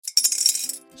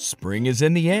Spring is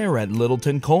in the air at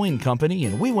Littleton Coin Company,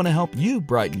 and we want to help you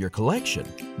brighten your collection.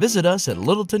 Visit us at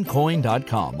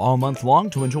littletoncoin.com all month long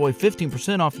to enjoy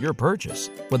 15% off your purchase.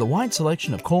 With a wide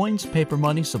selection of coins, paper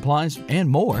money, supplies, and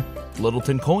more,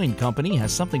 Littleton Coin Company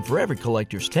has something for every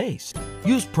collector's taste.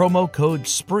 Use promo code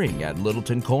SPRING at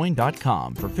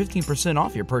littletoncoin.com for 15%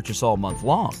 off your purchase all month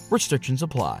long. Restrictions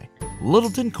apply.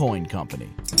 Littleton Coin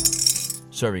Company.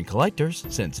 Serving collectors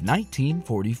since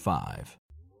 1945.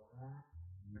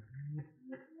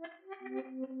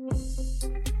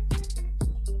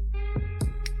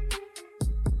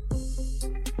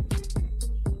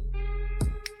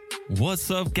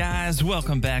 What's up, guys?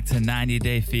 Welcome back to 90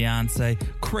 Day Fiancé,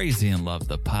 Crazy in Love,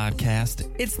 the podcast.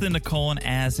 It's the Nicole and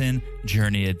Azan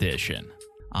Journey Edition.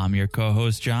 I'm your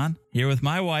co-host, John, here with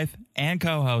my wife and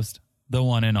co-host, the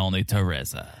one and only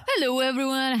Teresa. Hello,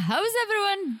 everyone. How's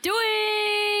everyone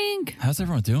doing? How's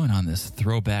everyone doing on this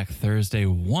Throwback Thursday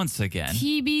once again?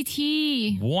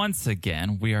 TBT. Once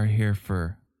again, we are here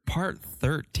for part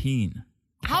 13.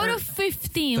 Out of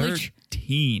 15,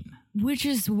 13. which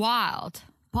is wild.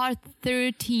 Part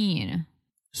 13.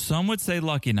 Some would say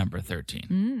lucky number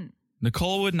 13.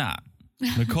 Nicole would not.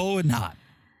 Nicole would not.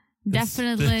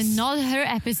 Definitely not her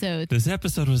episode. This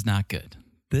episode was not good.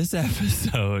 This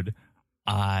episode,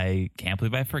 I can't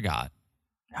believe I forgot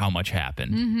how much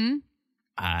happened. Mm-hmm.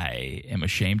 I am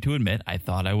ashamed to admit I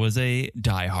thought I was a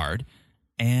diehard.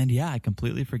 And yeah, I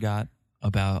completely forgot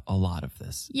about a lot of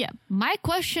this. Yeah. My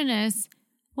question is,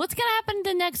 what's going to happen in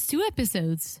the next 2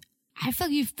 episodes? I feel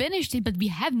like you finished it, but we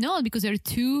have not because there are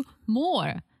 2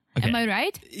 more. Okay. Am I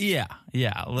right? Yeah.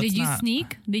 Did you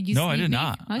sneak? No, I did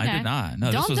not. Okay. I did not.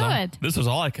 No, Don't do it. This was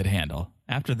all I could handle.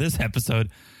 After this episode,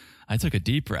 I took a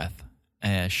deep breath,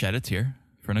 shed a tear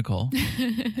for Nicole,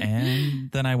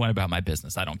 and then I went about my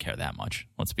business. I don't care that much.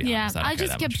 Let's be honest. I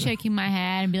just kept shaking my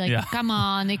head and be like, come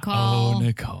on, Nicole. Oh,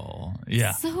 Nicole.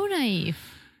 Yeah. So naive.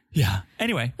 Yeah.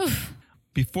 Anyway,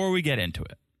 before we get into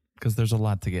it, because there's a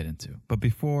lot to get into, but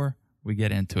before we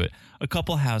get into it, a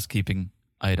couple housekeeping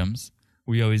items.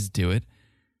 We always do it.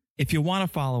 If you want to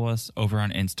follow us over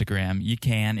on Instagram, you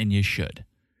can and you should.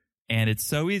 And it's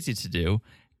so easy to do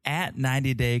at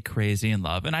 90 Day Crazy in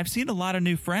Love. And I've seen a lot of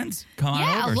new friends come on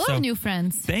over. Yeah, a lot of new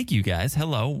friends. Thank you guys.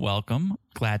 Hello. Welcome.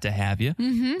 Glad to have you.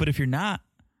 Mm-hmm. But if you're not,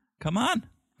 come on.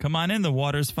 Come on in. The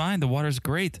water's fine. The water's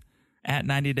great. At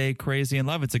 90 Day Crazy in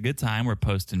Love. It's a good time. We're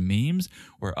posting memes.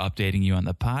 We're updating you on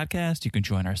the podcast. You can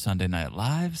join our Sunday night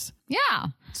lives. Yeah.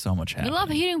 So much happening. We love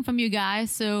hearing from you guys,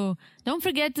 so don't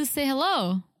forget to say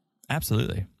hello.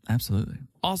 Absolutely.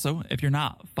 Also, if you're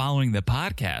not following the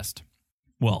podcast,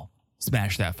 well,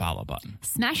 smash that follow button.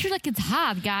 Smash it like it's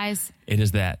hot, guys. It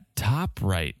is that top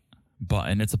right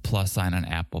button. It's a plus sign on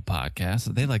Apple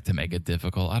Podcasts. They like to make it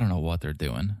difficult. I don't know what they're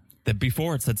doing. That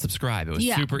before it said subscribe. It was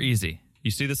super easy. You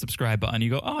see the subscribe button,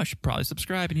 you go, oh, I should probably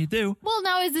subscribe, and you do. Well,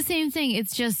 now it's the same thing.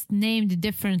 It's just named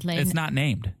differently. It's not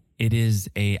named. It is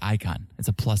a icon. It's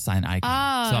a plus sign icon.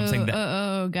 Oh, so I'm saying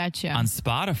that gotcha. on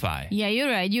Spotify. Yeah, you're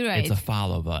right. It's a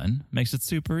follow button. Makes it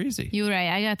super easy. You're right.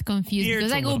 I got confused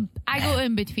because I go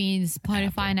in between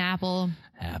Spotify and Apple.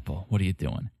 Apple, what are you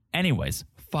doing? Anyways,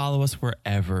 follow us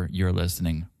wherever you're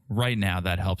listening. Right now,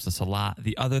 that helps us a lot.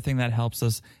 The other thing that helps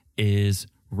us is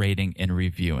rating and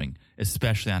reviewing,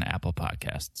 especially on Apple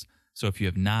Podcasts. So if you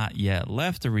have not yet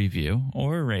left a review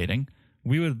or a rating,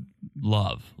 we would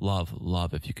love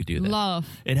if you could do that. Love.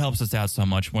 It helps us out so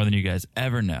much more than you guys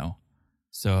ever know.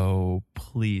 So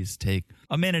please take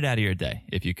a minute out of your day,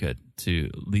 if you could, to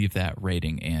leave that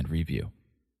rating and review.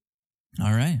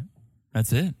 All right.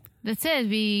 That's it.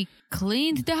 We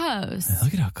cleaned the house.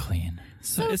 Look at how clean.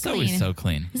 It's clean. Always so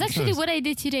clean. It's actually what I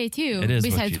did today, too, it is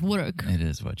besides work. It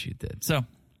is what you did.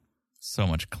 So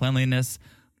much cleanliness.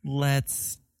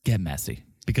 Let's get messy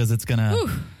because it's going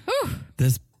to...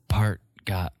 This part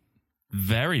got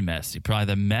very messy. Probably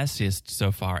the messiest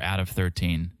so far out of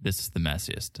 13. This is the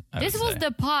messiest. This was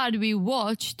the pod we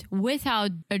watched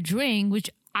without a drink, which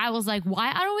I was like,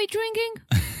 why aren't we drinking?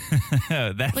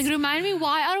 Remind me,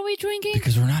 why aren't we drinking?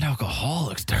 Because we're not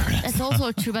alcoholics, darn it. That's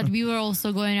also true, but we were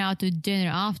also going out to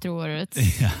dinner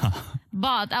afterwards. Yeah.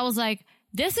 But I was like,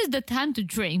 this is the time to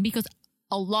drink because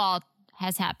a lot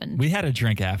has happened. We had a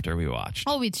drink after we watched.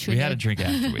 Oh, it's true. We had a drink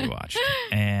after we watched.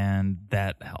 And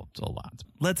that helped a lot.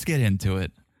 Let's get into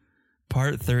it.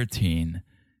 Part 13.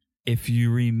 If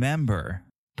you remember,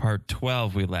 part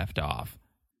 12 we left off.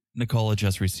 Nicole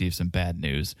just received some bad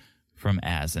news from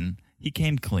Azan. He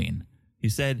came clean. He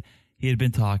said he had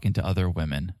been talking to other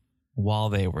women while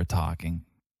they were talking.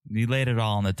 He laid it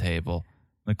all on the table.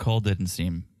 Nicole didn't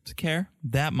seem to care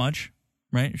that much,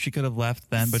 right? She could have left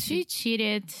then, but she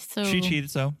cheated. So,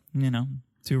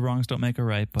 2 wrongs don't make a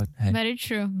right, but hey. Very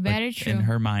true. Very true. In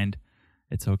her mind,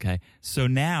 it's okay. So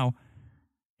now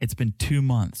it's been 2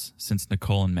 months since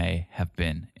Nicole and May have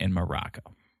been in Morocco.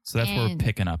 So that's where we're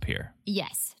picking up here.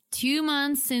 Yes. 2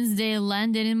 months since they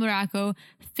landed in Morocco,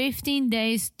 15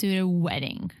 days to the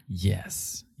wedding.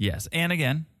 Yes. Yes. And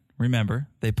again, remember,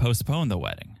 they postponed the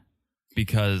wedding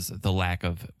because of the lack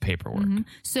of paperwork.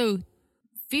 So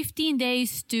 15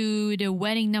 days to the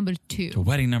wedding number 2. To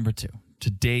wedding number 2. To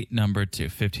date number 2,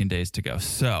 15 days to go.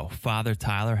 So Father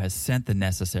Tyler has sent the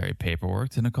necessary paperwork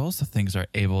to Nicole so things are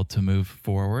able to move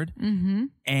forward.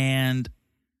 And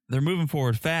they're moving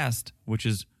forward fast, which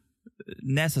is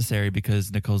necessary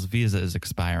because Nicole's visa is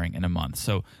expiring in a month.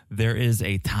 So there is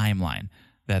a timeline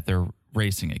that they're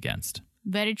racing against.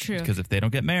 Very true. Because if they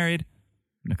don't get married,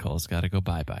 Nicole's got to go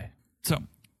bye-bye. So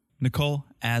Nicole,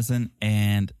 Azan,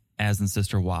 and Azan's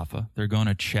sister Wafa, they're going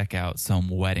to check out some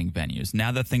wedding venues.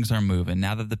 Now that things are moving,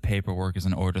 now that the paperwork is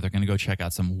in order, they're going to go check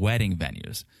out some wedding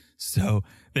venues. So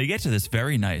they get to this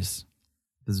very nice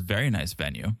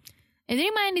venue. It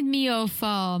reminded me of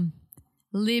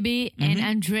Libby and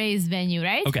Andre's venue,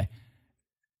 right? Okay.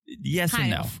 Yes and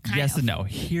no. Kind of. No.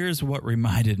 Here's what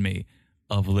reminded me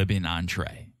of Libby and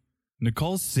Andre.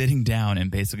 Nicole's sitting down, and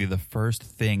basically the first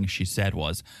thing she said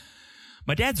was,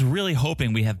 "My dad's really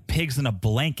hoping we have pigs in a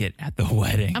blanket at the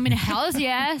wedding." I mean, hell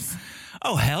yes.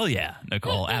 Oh, hell yeah,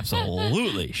 Nicole.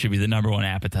 Absolutely. Should be the number 1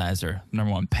 appetizer.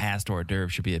 Number 1 past hors d'oeuvre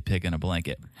should be a pig in a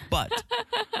blanket. But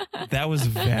that was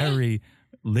very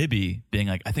Libby being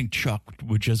like, I think Chuck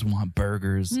would just want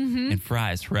burgers and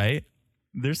fries, right?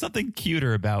 There's something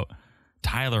cuter about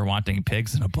Tyler wanting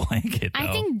pigs in a blanket, though.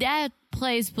 I think that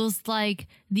place was like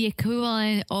the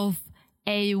equivalent of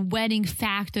a wedding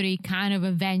factory kind of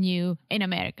a venue in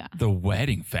America. The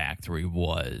wedding factory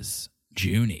was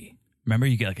Junie. Remember,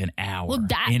 you get like an hour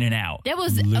in and out. That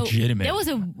was legitimate. That was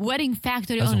a wedding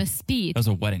factory on a speed. That was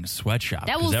a wedding sweatshop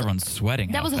because everyone's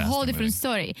sweating. That was a whole different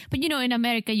story. But in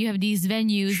America, you have these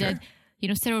venues that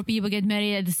several people get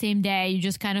married at the same day. You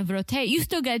just kind of rotate. You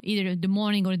still get either the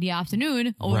morning or the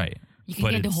afternoon, or you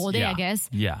can get the whole day, I guess.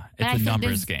 Yeah, it's a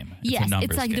numbers game.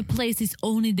 It's like the place is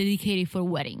only dedicated for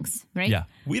weddings, right? Yeah,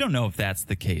 we don't know if that's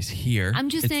the case here. I'm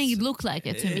just saying it looked like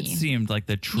it to me. It seemed like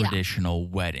the traditional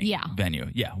wedding venue.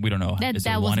 Yeah, we don't know. Is it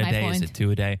was 1 a my day? point. Is it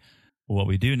 2 a day? What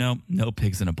we do know, no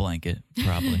pigs in a blanket,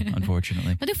 probably,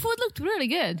 unfortunately. But the food looked really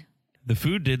good. The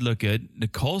food did look good.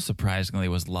 Nicole, surprisingly,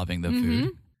 was loving the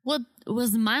food. What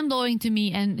was mind-blowing to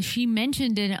me, and she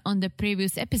mentioned it on the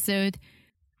previous episode,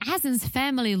 Azan's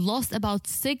family lost about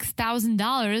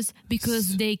 $6,000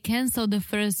 because they canceled the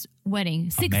first wedding.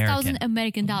 $6,000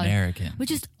 American dollars. Which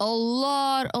is a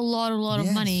lot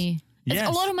of money. It's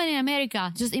a lot of money in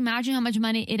America. Just imagine how much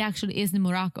money it actually is in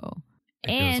Morocco.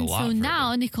 And so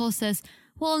now Nicole says,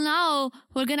 well, now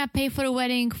we're going to pay for a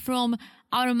wedding from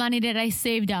our money that I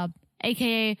saved up,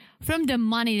 aka from the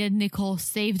money that Nicole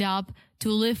saved up to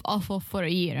live off of for a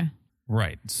year.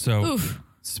 Right. So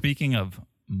speaking of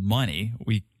money,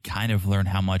 we kind of learned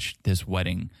how much this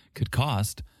wedding could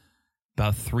cost.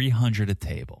 About $300 a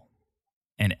table.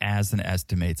 And Azan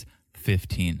estimates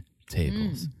 15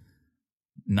 tables.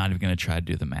 Not even going to try to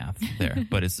do the math there,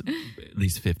 but it's at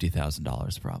least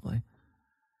 $50,000 probably.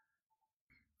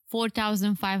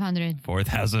 4,500.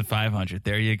 4,500.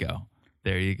 There you go.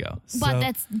 But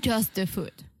that's just the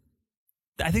food.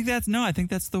 I think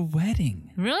that's the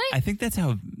wedding. Really? I think that's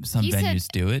how some venues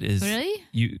do it. Is really?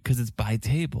 Because it's by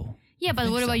table. Yeah, but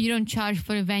what about you don't charge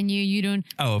for a venue? You don't.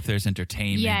 Oh, if there's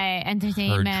entertainment. Yeah,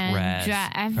 entertainment,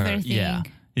 everything.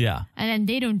 Yeah. And then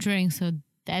they don't drink, so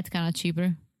that's kind of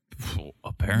cheaper.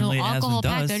 Apparently, no alcohol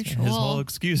does. package. His whole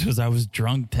excuse was I was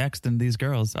drunk texting these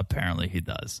girls. Apparently, he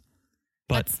does.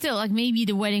 But still, like maybe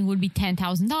the wedding would be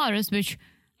 $10,000, which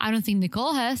I don't think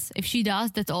Nicole has. If she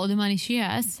does, that's all the money she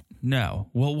has. No.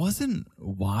 Well, wasn't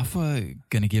Wafa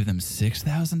going to give them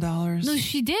 $6,000? No,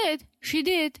 she did. She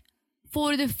did.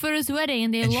 For the first wedding,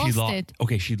 and they lost it.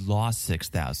 Okay, she lost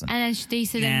 $6,000. And then they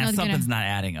said they're not something's not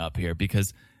adding up here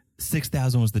because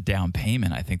 $6,000 was the down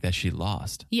payment, I think, that she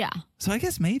lost. Yeah. So I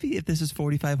guess maybe if this is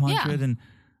 $4,500 and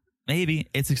maybe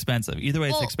it's expensive. Either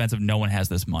way, it's expensive. No one has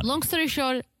this money. Long story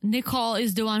short, Nicole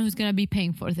is the one who's going to be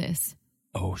paying for this.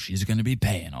 Oh, she's going to be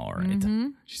paying, all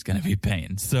right. She's going to be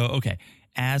paying. So, okay,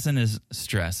 Azan is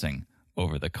stressing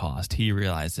over the cost. He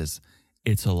realizes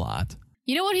it's a lot.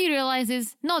 You know what he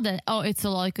realizes? Not that, it's a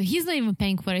lot. He's not even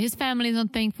paying for it. His family is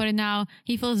not paying for it now.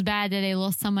 He feels bad that they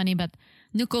lost some money, but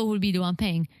Nicole will be the one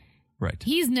paying. Right.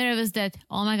 He's nervous that,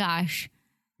 oh my gosh,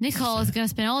 Nicole is going to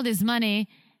spend all this money,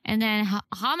 and then how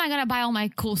am I going to buy all my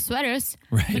cool sweaters?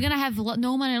 Right. We're going to have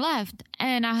no money left,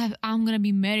 and I'm going to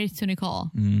be married to Nicole.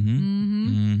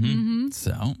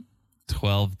 So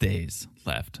 12 days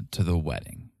left to the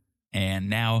wedding. And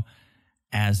now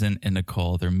Azan and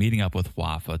Nicole, they're meeting up with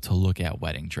Wafa to look at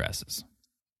wedding dresses.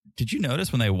 Did you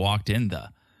notice when they walked in the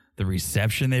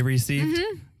reception they received?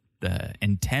 The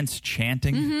intense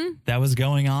chanting that was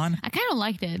going on? I kind of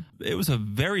liked it. It was a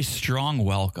very strong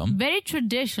welcome. Very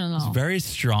traditional. It was very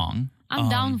strong. I'm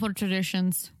down for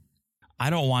traditions. I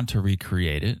don't want to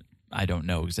recreate it. I don't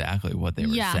know exactly what they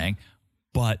were saying.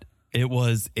 But it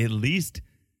was at least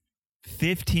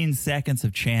 15 seconds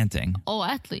of chanting. Oh,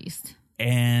 at least.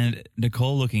 And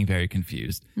Nicole looking very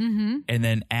confused. And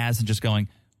then Azan just going,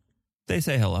 they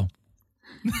say hello.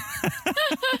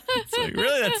 It's like,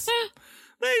 really?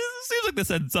 It seems like they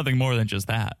said something more than just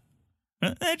that.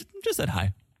 They just said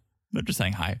hi. They're just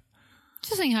saying hi.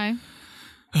 Just saying hi.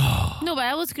 No, but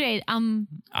that was great.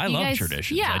 I love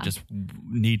traditions. Yeah. I just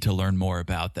need to learn more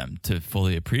about them to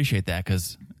fully appreciate that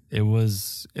because it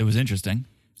was interesting.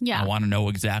 Yeah. I want to know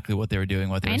exactly what they were doing,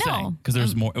 what they were saying. Because there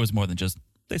was more. It was more than just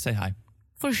they say hi.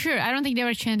 For sure. I don't think they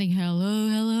were chanting hello,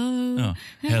 hello. Oh,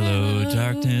 hello,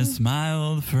 darkness, my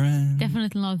old friend.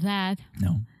 Definitely not that.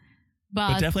 No.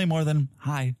 But definitely more than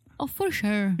hi. Oh, for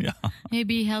sure. Yeah.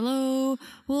 Maybe hello,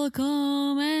 we'll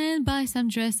come and buy some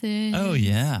dresses. Oh,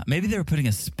 yeah. Maybe they were putting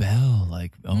a spell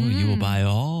like, you will buy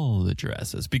all the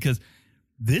dresses. Because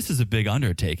this is a big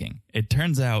undertaking. It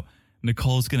turns out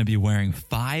Nicole's going to be wearing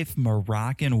 5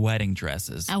 Moroccan wedding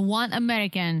dresses. And 1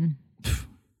 American.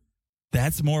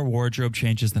 That's more wardrobe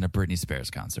changes than a Britney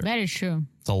Spears concert. Very true.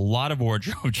 It's a lot of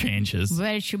wardrobe changes.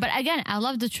 Very true. But again, I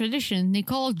love the tradition.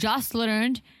 Nicole just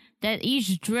learned that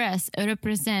each dress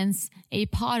represents a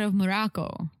part of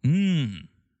Morocco.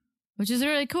 Which is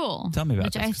really cool. Tell me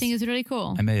about this. Which I think is really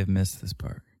cool. I may have missed this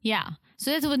part. Yeah.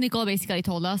 So that's what Nicole basically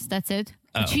told us. That's it.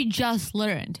 But she just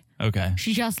learned. Okay.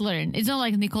 She just learned. It's not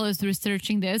like Nicole is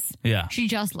researching this. Yeah. She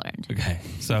just learned. Okay.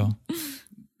 So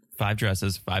 5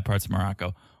 dresses, 5 parts of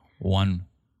Morocco, 1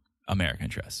 American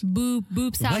dress. Boob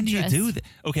sound When do dress. you do that?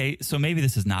 Okay, so maybe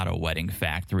this is not a wedding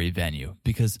factory venue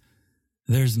because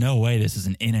there's no way this is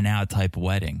an in and out type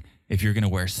wedding if you're going to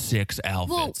wear 6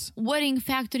 outfits. Well, wedding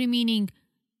factory meaning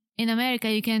in America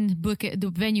you can book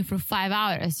the venue for 5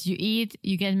 hours. You eat,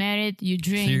 you get married, you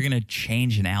drink. So you're going to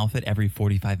change an outfit every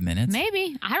 45 minutes?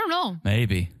 Maybe. I don't know.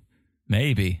 Maybe.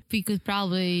 We could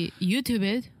probably YouTube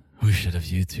it. We should have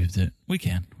YouTubed it. We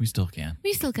can. We still can.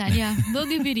 We still can, yeah. We'll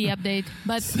give you the update.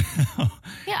 But,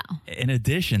 yeah. In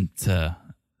addition to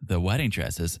the wedding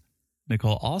dresses,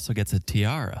 Nicole also gets a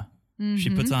tiara.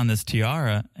 She puts on this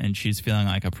tiara and she's feeling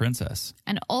like a princess.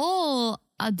 And all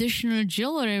additional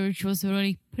jewelry, which was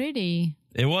really pretty.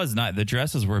 It was not. The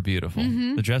dresses were beautiful.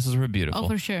 The dresses were beautiful. Oh,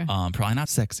 for sure. Probably not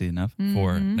sexy enough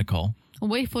for Nicole.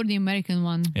 Wait for the American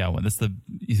one. Yeah, well,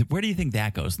 where do you think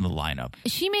that goes in the lineup?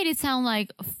 She made it sound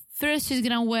like first she's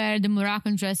going to wear the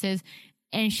Moroccan dresses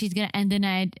and she's going to end the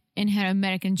night in her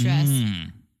American dress.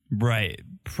 Right.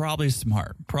 Probably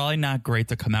smart. Probably not great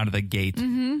to come out of the gate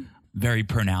very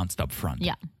pronounced up front.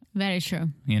 Yeah, very true.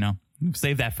 You know,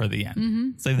 save that for the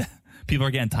end. Save that. People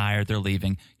are getting tired. They're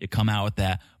leaving. You come out with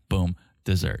that. Boom.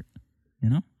 Dessert. You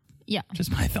know? Yeah.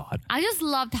 Just my thought. I just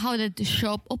loved how the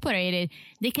shop operated.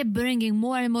 They kept bringing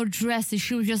more and more dresses.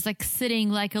 She was just like sitting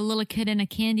like a little kid in a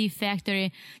candy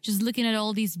factory, just looking at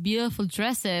all these beautiful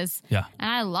dresses. Yeah. And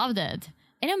I loved it.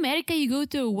 In America, you go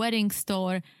to a wedding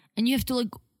store and you have to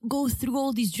like go through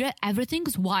all these dresses.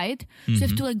 Everything's white. So you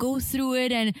have to like go through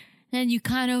it and then you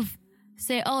kind of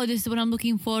say, oh, this is what I'm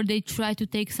looking for. They try to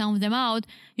take some of them out.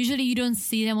 Usually you don't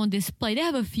see them on display. They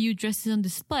have a few dresses on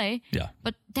display. Yeah.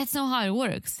 But that's not how it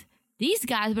works. These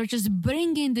guys were just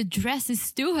bringing the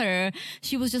dresses to her.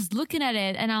 She was just looking at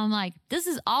it, and I'm like, this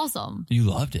is awesome. You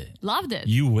loved it. Loved it.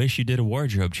 You wish you did a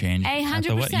wardrobe change.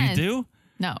 100%. You do?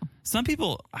 No. Some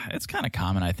people, it's kind of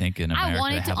common, I think, in America I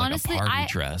wanted to have to, like honestly, a party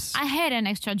dress. I had an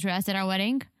extra dress at our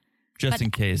wedding. Just in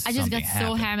case I just got something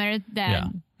so happened. hammered that...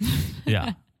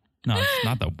 Yeah. No, it's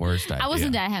not the worst idea. I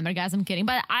wasn't that hammered, guys. I'm kidding.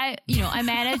 But I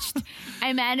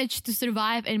managed to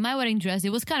survive in my wedding dress.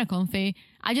 It was kind of comfy.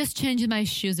 I just changed my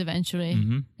shoes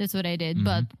eventually. That's what I did.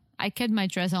 But I kept my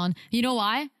dress on. You know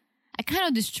why? I kind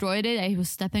of destroyed it. I was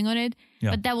stepping on it.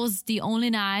 Yeah. But that was the only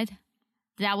night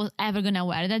that I was ever going to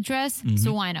wear that dress.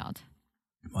 So why not?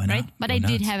 Why not? Right? But Go I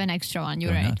did nuts. have an extra one. You're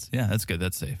Go right. nuts. Yeah, that's good.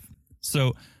 That's safe.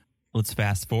 So let's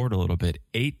fast forward a little bit.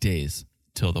 8 days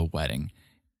till the wedding.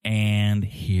 And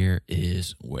here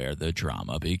is where the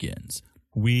drama begins.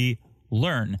 We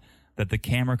learn that the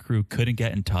camera crew couldn't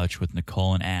get in touch with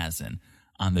Nicole and Azan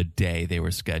on the day they were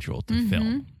scheduled to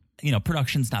film. You know,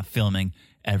 production's not filming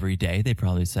every day. They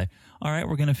probably say, all right,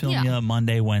 we're going to film you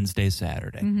Monday, Wednesday,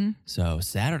 Saturday. So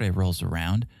Saturday rolls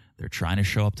around. They're trying to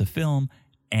show up to film.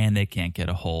 and they can't get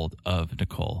a hold of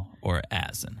Nicole or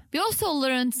Azan. We also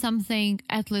learned something,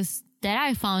 at least that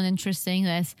I found interesting,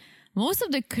 is most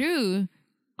of the crew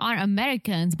are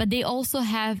Americans, but they also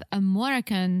have a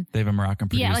Moroccan. They have a Moroccan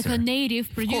producer. Yeah, like a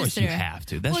native producer. Of course you have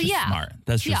to. That's just smart.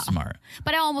 That's just smart.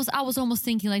 But I was almost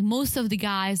thinking like most of the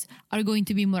guys are going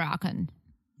to be Moroccan.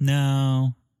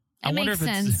 No. It makes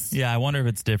sense. I wonder if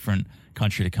it's different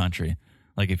country to country.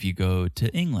 Like if you go to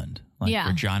England, like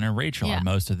for John and Rachel, are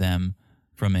most of them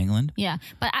from England? Yeah,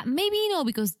 but maybe,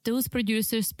 because those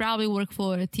producers probably work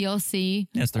for TLC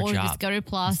or job. Discovery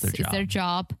Plus. It's their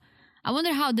job. I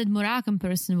wonder how that Moroccan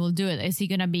person will do it. Is he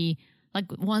going to be, like,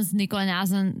 once Nicole and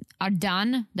Azan are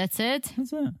done, that's it?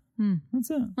 That's it. That's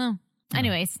it. Well,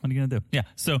 anyways. What are you going to do? Yeah,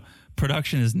 so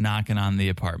production is knocking on the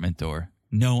apartment door.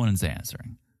 No one's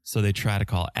answering. So they try to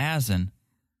call Azan.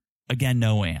 Again,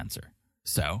 no answer.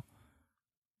 So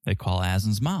they call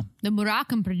Azan's mom. The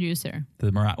Moroccan producer.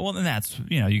 Well, then that's,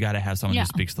 you got to have someone who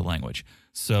speaks the language.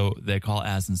 So they call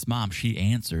Azan's mom. She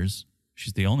answers.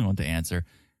 She's the only one to answer.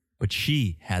 But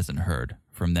she hasn't heard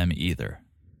from them either.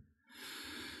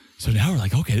 So now we're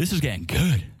like, okay, this is getting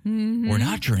good. Mm-hmm. We're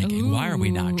not drinking. Ooh. Why are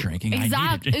we not drinking?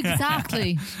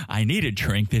 Exactly. I need a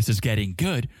drink. This is getting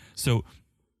good. So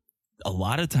a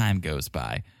lot of time goes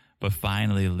by. But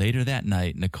finally, later that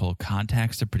night, Nicole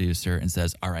contacts the producer and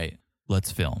says, all right,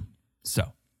 let's film.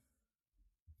 So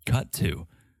cut to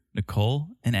Nicole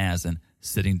and Azan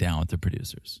sitting down with the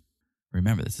producers.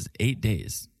 Remember, this is 8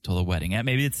 days till the wedding.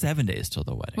 Maybe it's 7 days till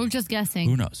the wedding. We're just guessing.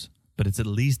 Who knows? But it's at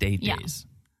least 8 days.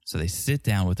 So they sit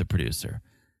down with the producer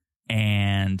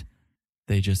and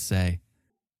they just say,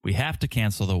 we have to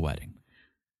cancel the wedding.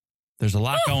 There's a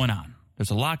lot going on.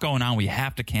 We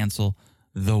have to cancel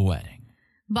the wedding.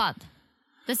 But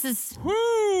this is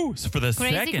so for the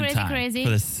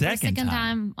second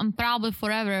time, and probably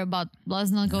forever, but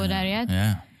let's not go there yet.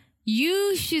 Yeah.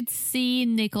 You should see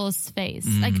Nicole's face.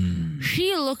 Like,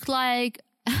 she looked like...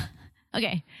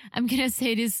 Okay, I'm going to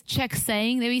say this Czech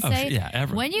saying that we say.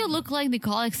 Ever. When you look like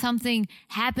Nicole, like something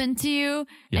happened to you,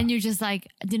 and you just like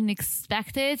didn't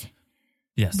expect it.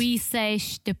 Yes. We say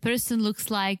the person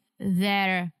looks like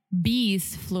their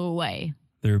bees flew away.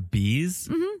 Their bees?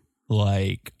 Mm-hmm.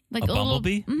 Like a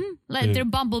bumblebee? Like their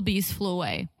bumblebees flew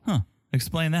away. Huh.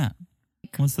 Explain that.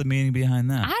 What's the meaning behind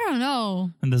that? I don't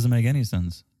know. It doesn't make any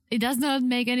sense. It does not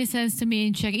make any sense to me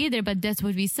in Czech either, but that's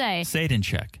what we say. Say it in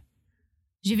Czech.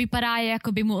 Že vypadá,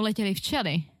 jako by mu uletěly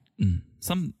včely.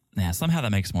 Somehow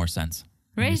that makes more sense.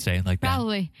 Right? When you say it like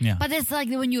Probably. that. Yeah. But it's like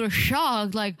when you're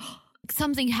shocked, like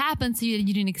something happened to you that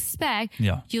you didn't expect.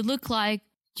 Yeah. You look like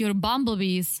your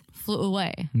bumblebees flew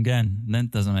away. Again, that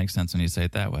doesn't make sense when you say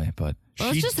it that way, but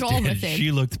let's just roll with it.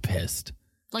 She looked pissed.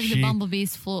 Like the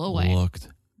bumblebees flew away. Looked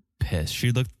pissed.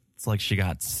 She looked like she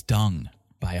got stung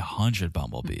by 100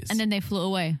 bumblebees. And then they flew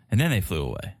away.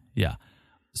 Yeah.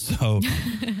 So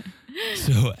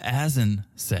Azan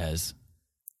says,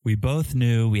 we both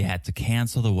knew we had to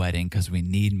cancel the wedding because we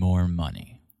need more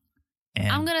money. And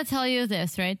I'm going to tell you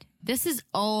this, right? This is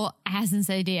all Azan's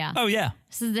idea. Oh, yeah.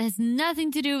 So this has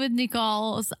nothing to do with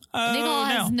Nicole's. Nicole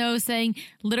has no saying.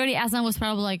 Literally, Azan was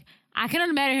probably like, I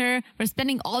cannot marry her. We're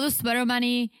spending all this sweater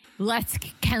money. Let's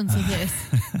cancel this.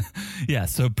 Yeah,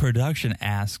 so production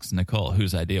asks Nicole,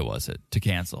 whose idea was it to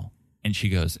cancel? And she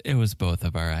goes, it was both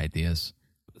of our ideas.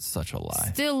 Such a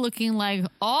lie. Still looking like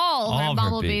all her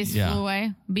bumblebees flew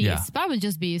away. Bees. Yeah. Probably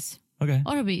just bees. Okay.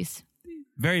 Or bees.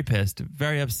 Very pissed,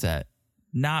 very upset.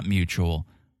 Not mutual,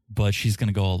 but she's going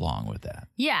to go along with that.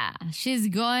 Yeah, she's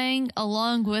going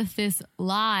along with this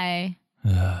lie.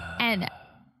 And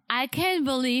I can't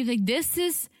believe this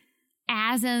is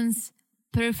Azan's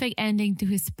perfect ending to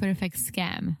his perfect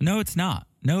scam. No, it's not.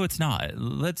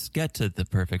 Let's get to the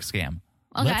perfect scam.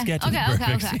 Okay. Let's get to the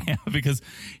perfect scam because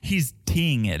he's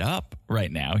teeing it up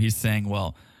right now. He's saying,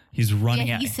 well, he's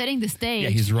running out. He's setting the stage.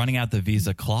 Yeah, he's running out the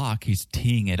Visa clock. He's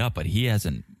teeing it up, but he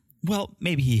hasn't. Well,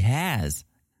 maybe he has,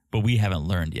 but we haven't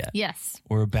learned yet. Yes.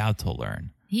 We're about to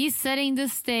learn. He's setting the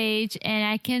stage, and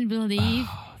I can't believe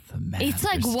it's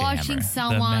like watching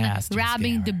someone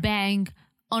robbing the bank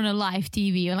on a live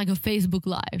TV or like a Facebook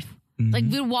Live. Mm-hmm. Like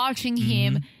we're watching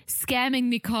him scamming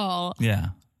Nicole. Yeah.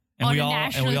 And on we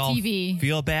national TV.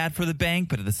 Feel bad for the bank,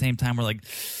 but at the same time, we're like,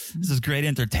 this is great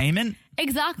entertainment.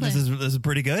 Exactly. This is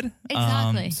pretty good.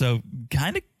 Exactly. So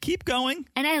kind of keep going.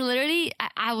 And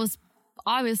I was,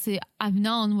 obviously, I've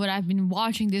known what I've been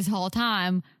watching this whole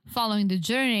time, following the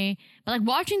journey. But like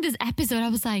watching this episode, I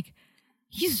was like,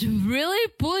 he's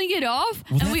really pulling it off?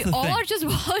 Well, and we all are just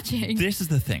watching. This is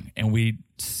the thing. And we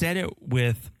said it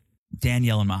with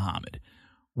Danielle and Muhammad.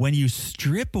 When you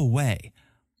strip away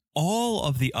all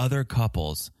of the other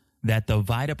couples that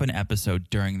divide up an episode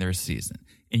during their season,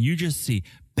 and you just see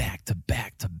back to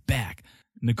back to back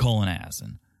Nicole and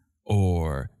Azan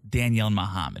or Danielle and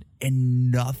Muhammad,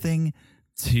 and nothing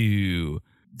to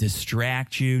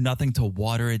distract you, nothing to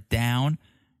water it down,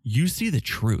 you see the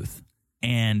truth.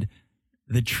 And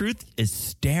the truth is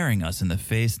staring us in the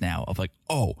face now of like,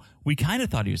 oh, we kind of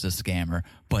thought he was a scammer,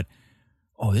 but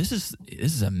oh, this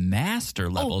is a master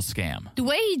level scam. The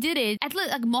way he did it, at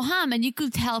least like Mohammed, you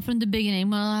could tell from the beginning.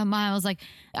 Mohammed was like,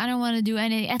 I don't want to do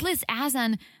anything. At least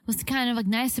Azan was kind of like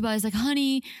nice about it. He's like,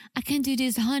 honey, I can't do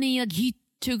this, honey. Like he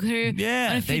took her on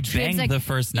a few they trips. banged Like, the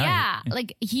first night. Yeah,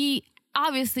 like he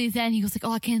obviously then he was like,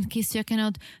 oh, I can't kiss you, I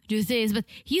cannot do this. But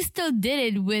he still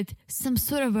did it with some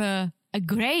sort of a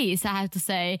grace, I have to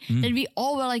say, that we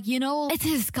all were like, it's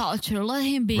his culture. Let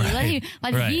him be. Right, Let him.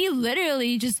 But right. he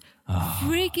literally just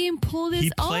freaking pulled this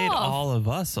off. He played all of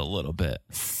us a little bit.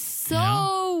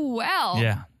 So well.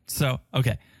 Yeah. So,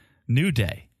 okay. New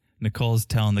day. Nicole's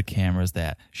telling the cameras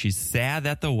that she's sad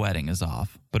that the wedding is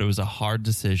off, but it was a hard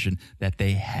decision that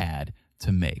they had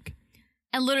to make.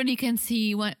 And literally you can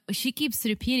see when she keeps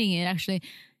repeating it, actually.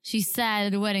 She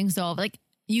said the wedding's off. Like,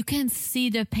 you can see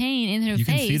the pain in her face. You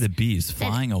can see the bees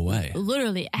flying away.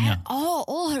 Literally. I had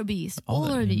all her bees. All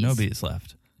her bees. No bees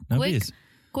left. No bees.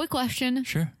 Quick question.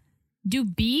 Sure. Do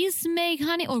bees make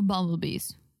honey or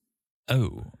bumblebees?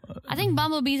 Oh. I think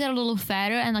bumblebees are a little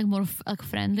fatter and like more like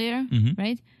friendlier,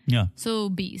 right? Yeah. So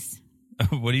bees.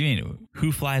 What do you mean?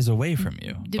 Who flies away from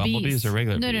you? The Bumblebees bees. or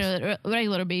regular bees? No,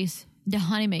 regular bees. The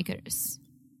honey makers.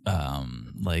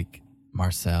 Like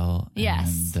Marcel.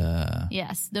 Yes. And,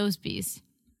 yes, those bees.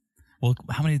 Well,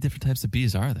 how many different types of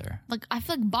bees are there? Like, I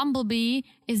feel like bumblebee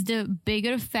is the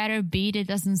bigger, fatter bee that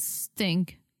doesn't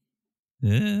stink.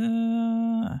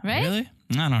 Right? Really?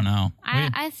 I don't know.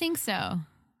 I think so.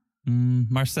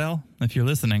 Marcel, if you're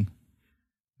listening,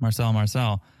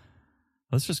 Marcel,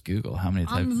 let's just Google how many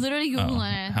types. I'm literally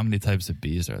Googling it. How many types of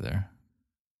bees are there?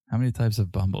 How many types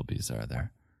of bumblebees are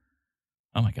there?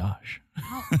 Oh my gosh.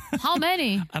 How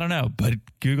many? I don't know, but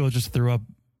Google just threw up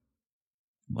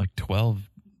like 12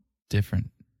 different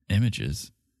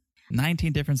images.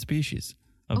 19 different species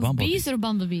of bumblebees. Bees or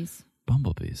bumblebees?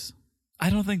 Bumblebees. I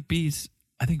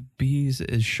think bees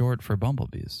is short for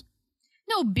bumblebees.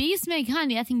 No, bees make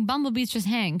honey. I think bumblebees just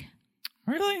hang.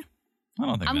 Really? I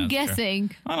don't think I'm that's guessing.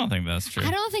 True. I don't think that's true.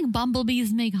 I don't think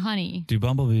bumblebees make honey. Do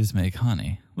bumblebees make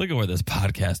honey? Look at where this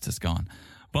podcast has gone.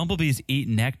 Bumblebees eat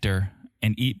nectar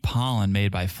and eat pollen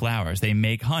made by flowers. They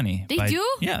make honey. They do?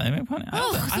 Yeah, they make honey.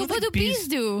 So what do bees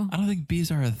do? I don't think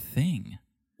bees are a thing.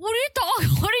 What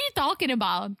are you talking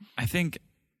about? I think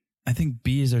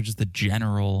bees are just the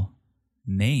general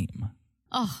name.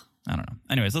 Oh. I don't know.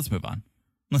 Anyways, let's move on.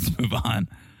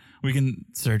 We can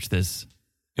search this.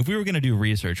 If we were going to do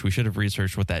research, we should have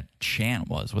researched what that chant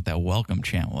was, what that welcome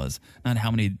chant was, not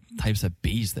how many types of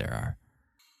bees there are.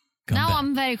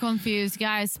 I'm very confused,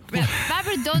 guys.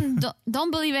 Remember,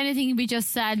 don't believe anything we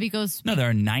just said because... No, there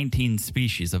are 19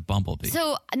 species of bumblebees.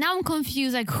 So now I'm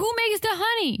confused. Like, who makes the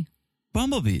honey?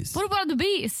 Bumblebees. What about the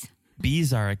bees?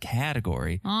 Bees are a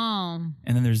category. Oh.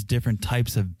 And then there's different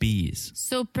types of bees.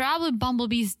 So probably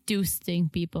bumblebees do sting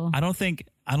people. I don't think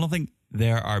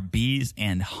there are bees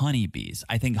and honeybees.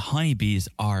 I think honeybees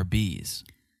are bees.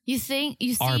 You see?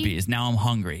 Are bees. Now I'm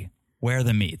hungry. Where are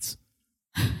the meats?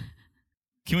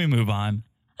 Can we move on?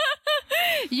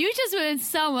 You just went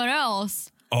somewhere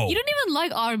else. Oh. You don't even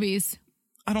like Arby's.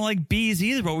 I don't like bees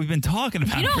either, but we've been talking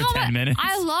about it for 10 minutes.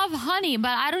 I love honey,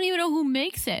 but I don't even know who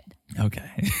makes it.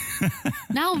 Okay.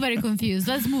 Now I'm very confused.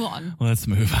 Let's move on. Let's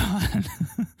move on.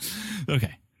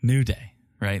 Okay. New day,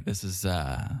 right? This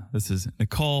is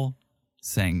Nicole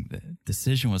saying the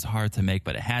decision was hard to make,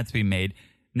 but it had to be made.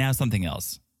 Now something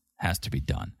else has to be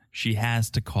done. She has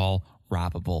to call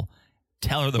Robable,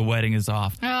 tell her the wedding is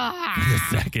off for the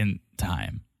second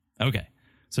time. Okay.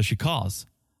 So she calls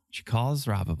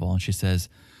Robable and she says,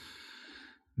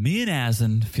 me and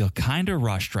Azan feel kind of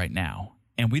rushed right now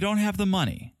and we don't have the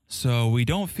money. So we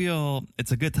don't feel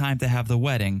it's a good time to have the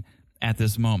wedding at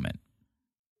this moment.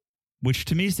 Which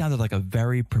to me sounded like a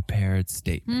very prepared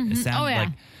statement. Mm-hmm. It sounded like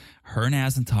her and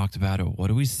Azan talked about it. What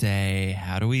do we say?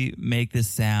 How do we make this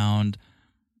sound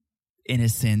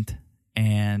innocent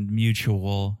and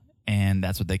mutual? And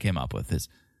that's what they came up with. Is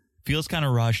feels kind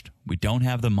of rushed. We don't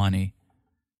have the money.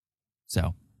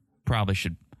 So probably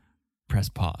should press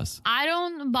pause. I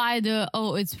don't buy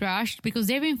it's rushed because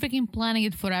they've been freaking planning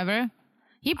it forever.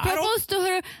 He proposed to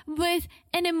her with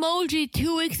an emoji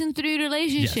 2 weeks into the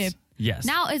relationship. Yes.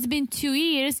 Now it's been 2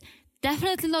 years.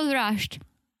 Definitely not rushed.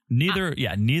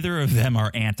 Neither of them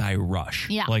are anti-rush.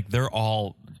 Yeah. Like they're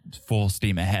all full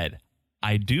steam ahead.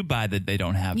 I do buy that they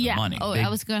don't have the money. Oh, I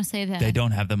was going to say that. They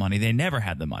don't have the money. They never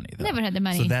had the money, though. Never had the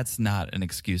money. So that's not an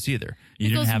excuse either. You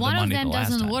because didn't have one the money of them the last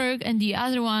doesn't time. work and the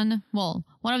other one, one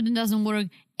of them doesn't work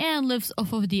and lives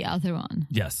off of the other one.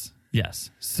 Yes.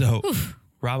 So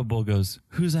Robable goes,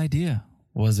 whose idea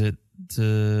was it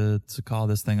to call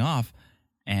this thing off?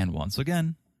 And once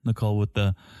again, Nicole with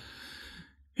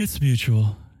it's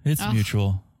mutual. It's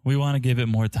mutual. We want to give it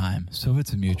more time, so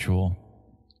it's mutual.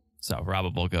 So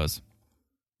Robable goes,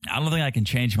 I don't think I can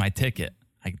change my ticket.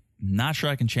 I'm not sure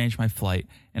I can change my flight,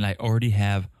 and I already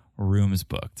have rooms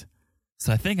booked.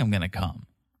 So I think I'm going to come.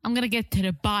 I'm going to get to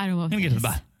the bottom of this. I'm going to get to the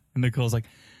bottom. And Nicole's like,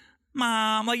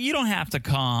 Mom, you don't have to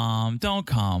come. Don't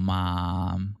come,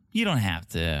 Mom. You don't have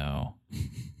to.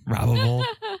 Robable?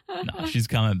 No, she's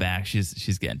coming back.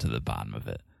 She's getting to the bottom of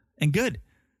it. And good.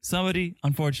 Somebody,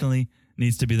 unfortunately,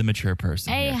 needs to be the mature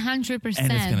person. 100%.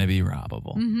 And it's going to be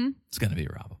Robable. Mm-hmm. It's going to be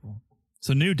Robable.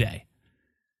 So new day.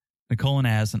 Nicole and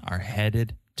Azan are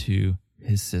headed to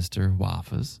his sister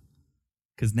Wafa's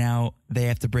because now they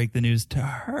have to break the news to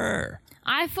her.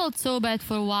 I felt so bad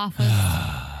for Waffles.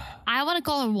 I want to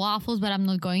call her Waffles, but I'm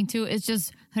not going to. It's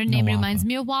just her name reminds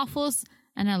me of Waffles,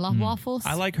 and I love waffles.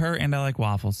 I like her and I like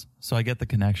waffles, so I get the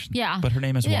connection. Yeah. But her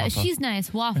name is Wafa. Yeah, she's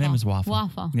nice. Wafa. Her name is Wafa.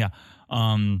 Wafa. Yeah.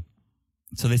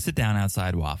 So they sit down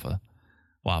outside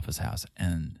Wafa's house,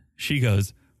 and she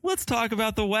goes, let's talk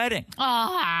about the wedding.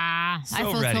 I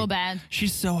feel ready. so bad.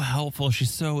 She's so helpful.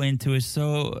 She's so into it,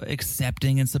 so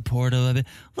accepting and supportive of it.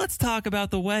 Let's talk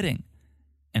about the wedding.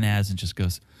 And Azan just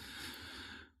goes,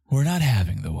 we're not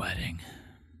having the wedding.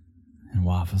 And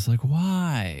Wafa's like,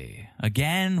 why?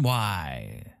 Again,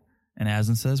 why? And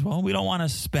Azan says, well, we don't want to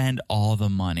spend all the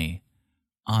money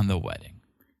on the wedding.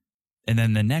 And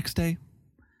then the next day,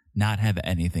 not have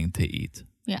anything to eat.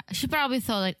 Yeah, she probably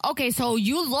thought okay, so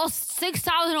you lost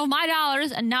 $6,000 of my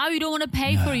dollars, and now you don't want to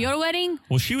pay for your wedding?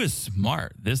 Well, she was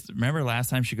smart. Remember last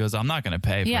time she goes, I'm not going to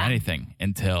pay for anything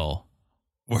until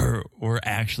we're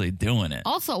actually doing it.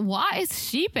 Also, why is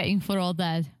she paying for all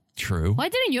that? True. Why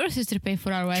didn't your sister pay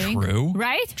for our wedding? True.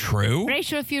 Right? True.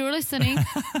 Rachel, if you're listening,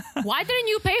 why didn't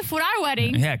you pay for our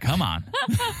wedding? Yeah, come on.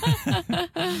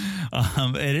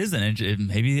 It isn't.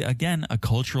 Maybe, again, a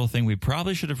cultural thing we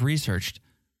probably should have researched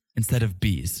instead of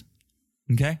bees.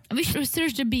 Okay? We should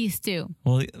research the bees, too.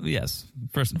 Well, yes,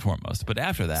 first and foremost. But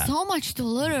after that, so much to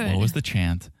learn. what was the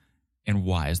chant and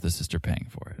why is the sister paying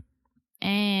for it?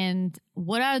 And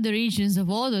what are the regions of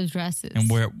all those dresses?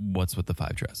 And what's with the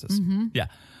 5 dresses? Mm-hmm. Yeah.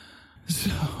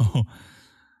 So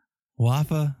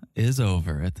Wafa is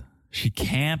over it. She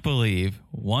can't believe,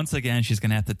 once again, she's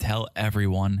going to have to tell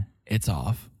everyone it's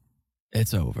off.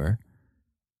 It's over.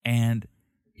 And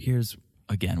here's,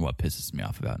 again, what pisses me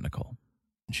off about Nicole.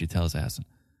 She tells Azan,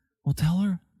 well, tell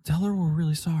her we're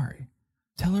really sorry.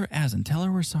 Tell her, Azan, tell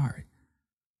her we're sorry.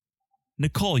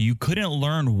 Nicole, you couldn't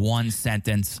learn one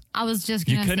sentence. I was just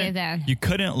going to say that. You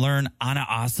couldn't learn Ana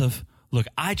Asif. Look,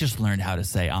 I just learned how to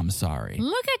say I'm sorry.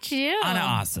 Look at you. Ana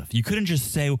Asif. You couldn't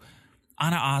just say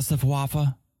Ana Asif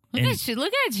Wafa. Look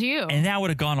at you. And that would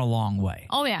have gone a long way.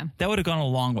 Oh, yeah. That would have gone a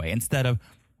long way instead of,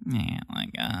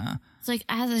 It's like,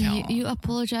 Azan, you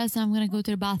apologize. I'm going to go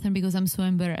to the bathroom because I'm so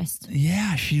embarrassed.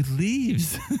 Yeah, she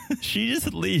leaves. She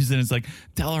just leaves and it's like,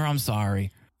 tell her I'm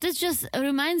sorry. This just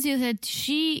reminds you that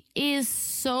she is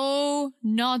so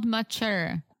not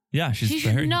mature. Yeah, she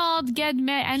should not get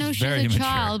married. I know she's a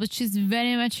child, but she's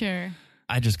very mature.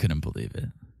 I just couldn't believe it.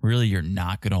 Really, you're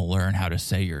not going to learn how to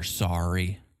say you're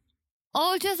sorry?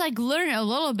 Oh, just learn a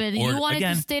little bit. You wanted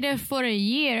to stay there for a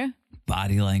year.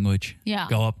 Body language. Yeah.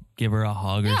 Go up, give her a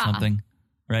hug or something.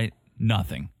 Right?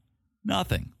 Nothing.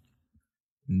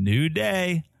 New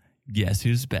day. Guess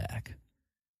who's back?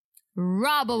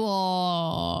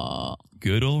 Robable.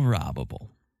 Good old Robable.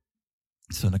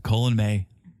 So Nicole and May,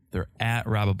 they're at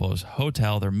Robable's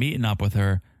hotel. They're meeting up with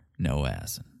her. No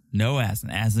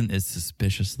Azan. Azan is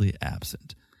suspiciously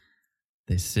absent.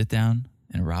 They sit down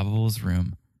in Robable's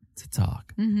room to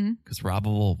talk because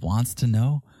Robable wants to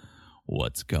know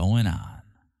what's going on.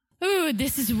 Ooh,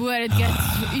 this is where it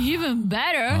gets even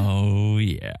better. Oh,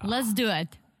 yeah. Let's do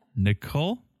it.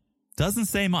 Nicole doesn't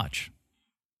say much.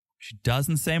 She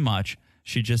doesn't say much.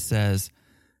 She just says,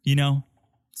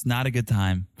 it's not a good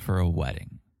time for a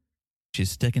wedding. She's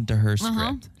sticking to her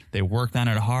script. They worked on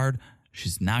it hard.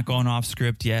 She's not going off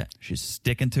script yet. She's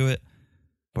sticking to it.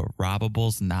 But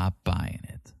Robable's not buying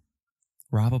it.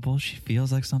 Robable, she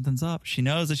feels like something's up. She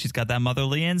knows that she's got that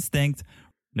motherly instinct.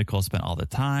 Nicole spent all the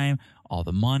time, all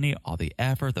the money, all the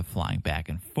effort, the flying back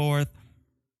and forth.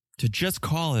 To just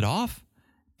call it off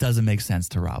doesn't make sense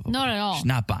to Robable. Not at all. She's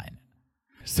not buying it.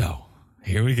 So,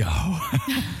 here we go.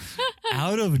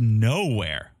 Out of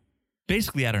nowhere,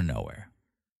 basically out of nowhere,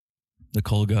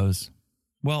 Nicole goes,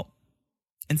 well,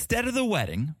 instead of the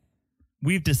wedding,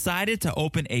 we've decided to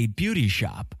open a beauty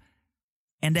shop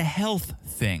and a health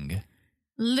thing.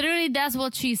 Literally, that's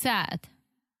what she said.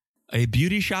 A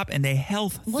beauty shop and a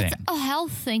health What's thing. a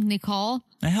health thing, Nicole?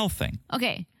 A health thing.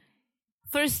 Okay.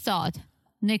 First thought,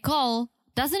 Nicole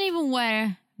doesn't even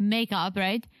wear makeup,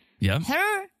 right? Yep.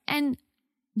 Her and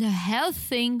the health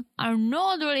thing are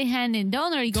not really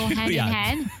don't really go hand in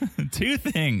hand. Two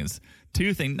things.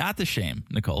 Not the shame,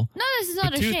 Nicole. No, this is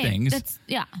not but a two shame. things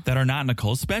that are not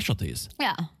Nicole's specialties.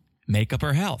 Yeah. Makeup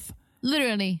or health.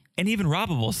 Literally. And even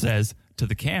Robable says to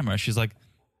the camera, she's like,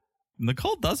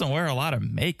 Nicole doesn't wear a lot of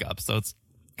makeup, so it's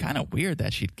kind of weird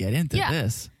that she'd get into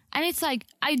this. And it's like,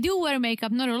 I do wear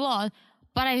makeup, not a lot,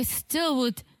 but I still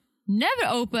would never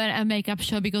open a makeup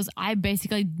shop because I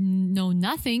basically know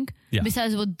nothing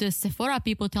besides what the Sephora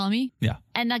people tell me. Yeah.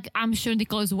 And like, I'm sure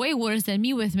Nicole is way worse than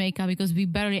me with makeup because we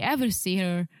barely ever see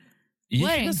her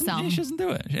wearing some. She doesn't do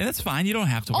it. And that's fine. You don't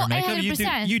have to wear makeup.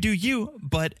 100%. You do you.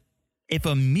 But if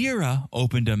Amira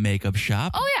opened a makeup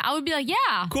shop. Oh, yeah. I would be like,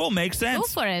 yeah. Cool. Makes sense.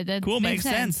 Go for it. That cool. Makes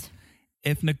sense.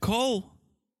 If Nicole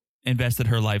invested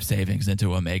her life savings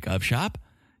into a makeup shop,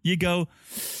 you go,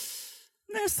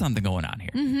 there's something going on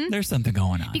here. Mm-hmm. There's something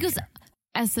going on because here.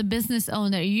 As a business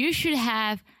owner, you should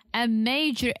have a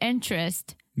major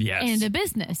interest in the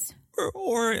business.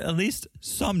 Or at least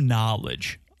some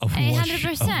knowledge of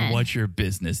what your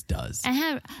business does.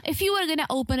 If you were going to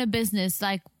open a business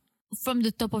like from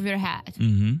the top of your head,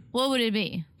 what would it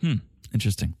be?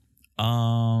 Interesting.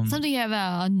 Something you have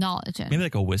a knowledge in. Maybe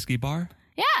like a whiskey bar?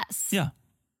 Yes. Yeah.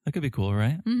 That could be cool,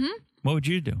 right? Mm-hmm. What would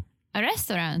you do? A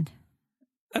restaurant.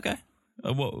 Okay.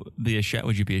 Be a chef?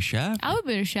 Would you be a chef? I would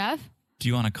be a chef. Do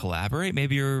you want to collaborate?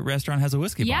 Maybe your restaurant has a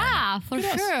whiskey bar. Yeah, for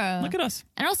sure. Look at us.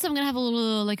 And also I'm going to have a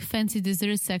little like fancy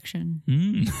dessert section.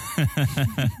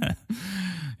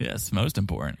 Yes, most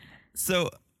important. So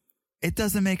it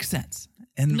doesn't make sense.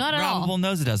 And Not at all. Probable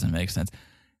knows it doesn't make sense.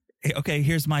 Okay,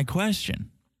 here's my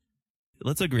question.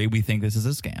 Let's agree we think this is a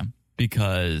scam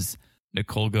because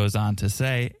Nicole goes on to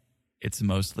say it's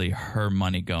mostly her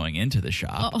money going into the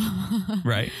shop. Oh.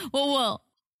 Right? Well,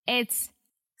 it's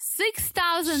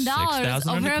 $6,000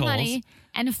 of her money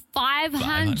and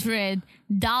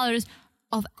 $500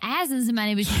 of Azan's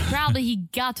money, which probably he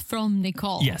got from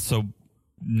Nicole. Yeah, so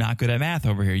not good at math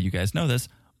over here. You guys know this,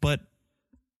 but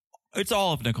it's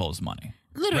all of Nicole's money.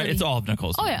 Literally. Right? It's all of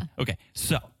Nicole's money. Yeah. Okay,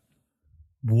 so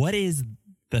what is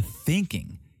the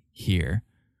thinking here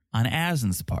on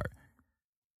Azan's part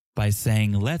by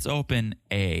saying, let's open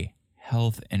a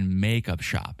health and makeup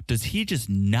shop? Does he just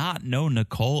not know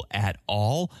Nicole at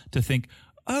all to think,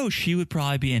 oh, she would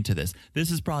probably be into this?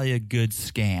 This is probably a good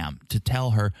scam to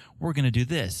tell her we're going to do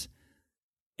this.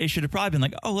 It should have probably been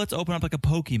like, oh, let's open up like a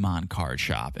Pokemon card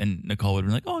shop. And Nicole would have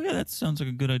been like, oh, yeah, that sounds like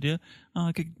a good idea.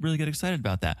 I could really get excited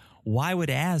about that. Why would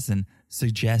Azan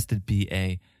suggest it be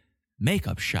a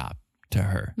makeup shop to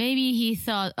her? Maybe he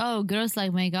thought, oh, girls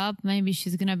like makeup. Maybe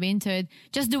she's going to be into it.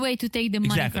 Just the way to take the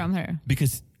money from her.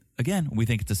 Because, again, we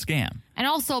think it's a scam. And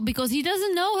also because he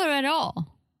doesn't know her at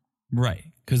all. Right.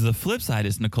 Because the flip side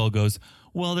is Nicole goes,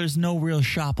 well, there's no real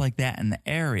shop like that in the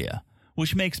area,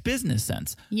 which makes business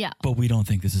sense. Yeah. But we don't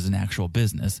think this is an actual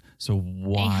business. So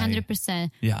why?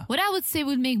 100%. Yeah. What I would say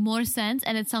would make more sense,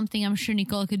 and it's something I'm sure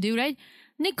Nicole could do, right?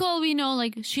 Nicole, we know,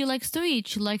 like, she likes to eat.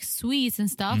 She likes sweets and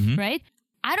stuff, right?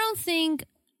 I don't think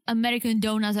American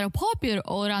donuts are popular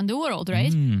all around the world,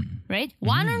 right? Right?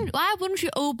 Why wouldn't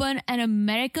you open an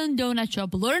American donut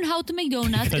shop? Learn how to make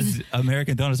donuts. Because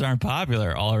American donuts aren't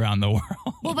popular all around the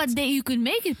world. Well, but you could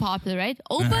make it popular, right?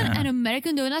 Open an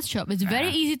American donut shop. It's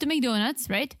very easy to make donuts,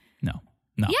 right? No.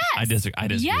 Yes. I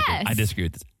disagree. Yes. I disagree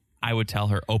with this. I would tell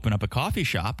her open up a coffee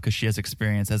shop because she has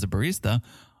experience as a barista.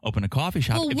 Open a coffee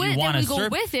shop. Well, if you want to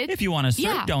serve, if you want to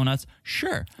serve donuts,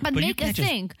 sure. But you make can't a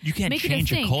thing. You can't Make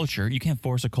change a culture. You can't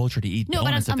force a culture to eat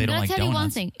donuts if they don't like donuts. No, but I'm going to tell you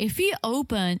one thing. If you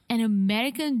open an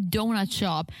American donut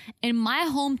shop in my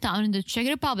hometown in the Czech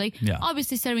Republic,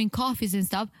 obviously serving coffees and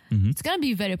stuff, it's going to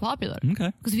be very popular.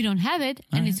 Okay. Because we don't have it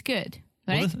and it's good.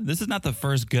 Right? Well, this is not the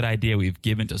first good idea we've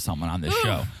given to someone on this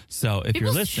show. So if you're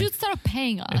listening, people should start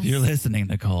paying us. If you're listening,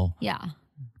 Nicole,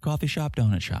 coffee shop,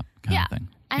 donut shop kind of thing.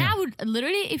 And I would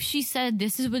literally, if she said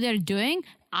this is what they're doing,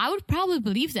 I would probably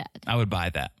believe that. I would buy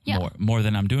that more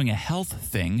than I'm doing a health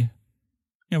thing.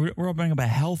 We're opening up a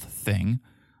health thing.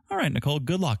 All right, Nicole,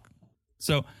 good luck.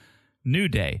 So, new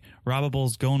day.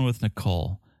 Robable's going with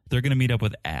Nicole. They're going to meet up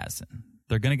with Azan.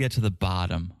 They're going to get to the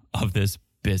bottom of this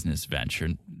business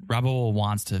venture. Robable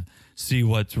wants to see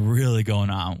what's really going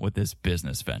on with this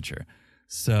business venture.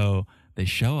 So they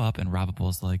show up and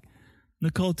Robable's like,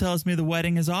 Nicole tells me the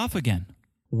wedding is off again.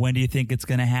 When do you think it's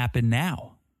going to happen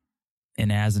now?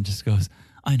 And Azan just goes,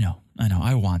 I know,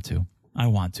 I want to,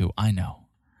 I know.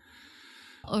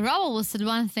 Robert said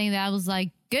one thing that I was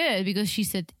like, good, because she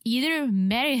said either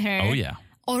marry her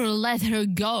or let her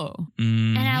go.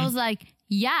 And I was like,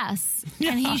 yes.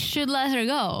 And he should let her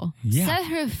go. Set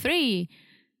her free.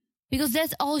 Because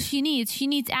that's all she needs. She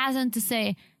needs Azan to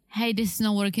say, hey, this is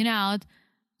not working out.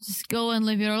 Just go and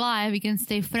live your life. We can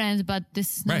stay friends, but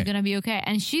this is not going to be okay.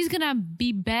 And she's going to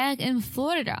be back in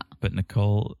Florida. But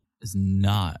Nicole is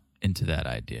not into that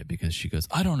idea because she goes,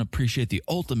 I don't appreciate the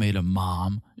ultimatum,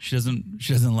 Mom. She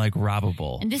doesn't like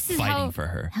Robable and this is fighting for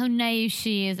her. How naive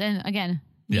she is. And again,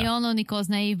 we all know Nicole's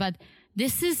naive, but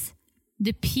this is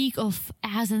the peak of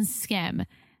Azan's scam.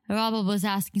 Robable was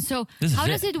asking, so how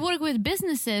does it work with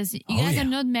businesses? You guys are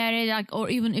not married, or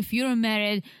even if you're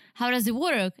married, how does it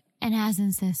work? And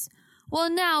Azan says, well,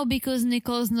 now because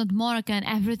Nicole's not Moroccan,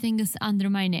 everything is under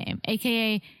my name,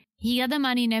 aka he got the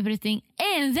money and everything.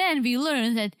 And then we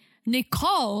learned that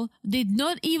Nicole did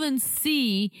not even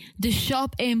see the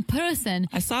shop in person.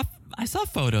 I saw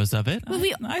photos of it.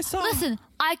 I saw. Listen,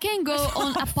 I can go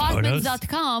on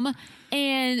apartments.com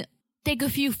and take a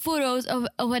few photos of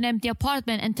an empty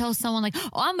apartment and tell someone like, oh,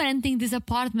 I'm renting this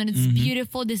apartment. It's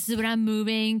beautiful. This is where I'm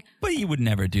moving. But you would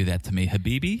never do that to me,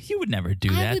 Habibi. You would never do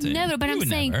that to me. I would never, but I'm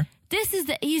saying this is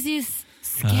the easiest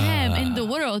scam in the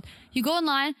world. You go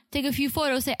online, take a few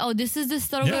photos, say, oh, this is the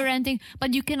store we're renting,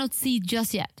 but you cannot see it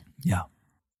just yet. Yeah.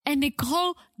 And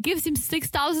Nicole gives him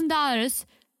 $6,000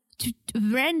 to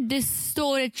rent this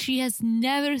store that she has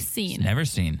never seen. She's never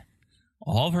seen.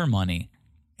 All of her money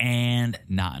and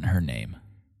not in her name.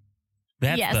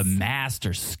 That's the master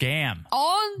scam.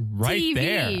 On right TV.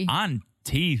 There. On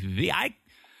TV.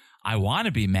 I want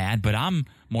to be mad, but I'm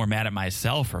more mad at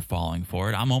myself for falling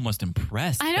for it. I'm almost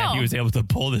impressed that he was able to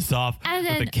pull this off and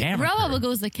with the camera. Robable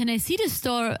goes like, can I see the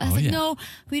store? I was like, no,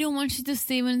 we don't want you to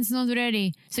see when it's not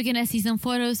ready. So can I see some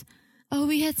photos? Oh,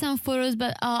 we had some photos,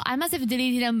 but I must have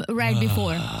deleted them right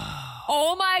before.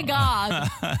 Oh my God.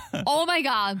 Oh my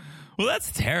God. Well,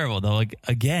 that's terrible, though. Like,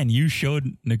 again, you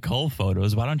showed Nicole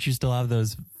photos. Why don't you still have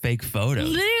those fake photos?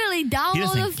 Literally,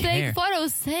 download the fake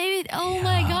photos. Save it. Oh,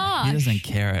 my gosh. He doesn't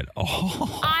care at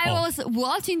all. I was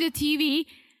watching the TV,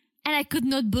 and I could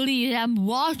not believe that I'm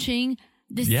watching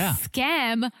this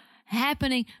scam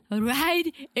happening right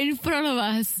in front of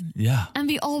us. Yeah. And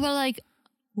we all were like,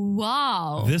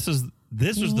 wow. This was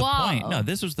the point. No,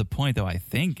 this was the point, though, I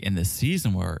think, in the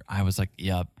season where I was like,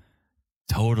 yep,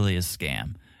 totally a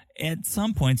scam. At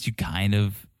some points, you kind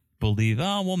of believe,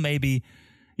 oh, well, maybe,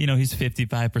 he's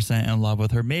 55% in love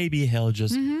with her. Maybe he'll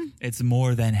just, it's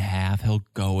more than half. He'll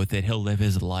go with it. He'll live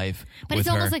his life But with it's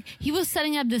almost her. like he was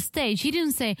setting up the stage. He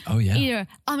didn't say, either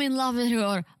I'm in love with her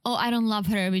or, oh, I don't love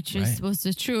her, which was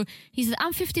the truth. He said,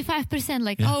 I'm 55%.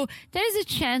 Like, oh, there's a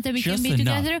chance that we can be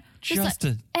together.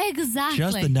 Exactly.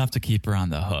 Just enough to keep her on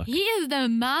the hook. He is the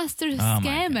master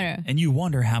scammer. And you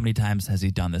wonder how many times has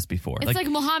he done this before. It's like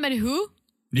Mohammed who?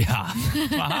 Yeah,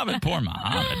 poor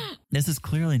Muhammad. This is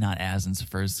clearly not Azan's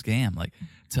first scam. Like,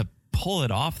 to pull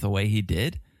it off the way he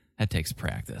did, that takes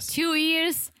practice. 2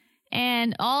 years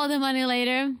and all the money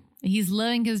later, he's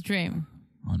living his dream.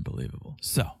 Unbelievable.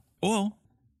 So,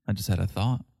 I just had a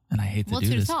thought, and I hate to What's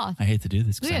do your this. thought? I hate to do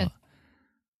this because I'm a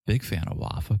big fan of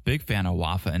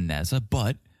Wafa, and Neza,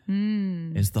 but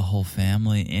is the whole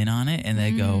family in on it? And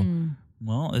they go,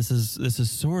 well, this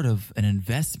is sort of an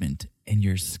investment in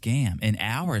your scam, in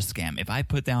our scam. If I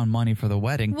put down money for the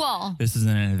wedding, this is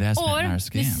an investment in our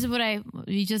scam. This is what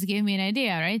you just gave me an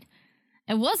idea, right?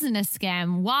 It wasn't a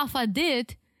scam. Wafa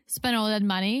did spend all that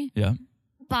money. Yeah.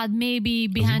 But maybe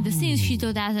behind the scenes, she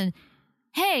told Azan,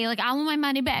 hey, like, I want my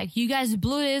money back. You guys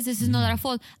blew this. This is not our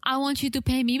fault. I want you to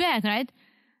pay me back, right?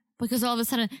 Because all of a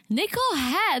sudden, Nicole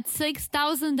had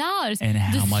 $6,000. And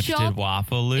how much did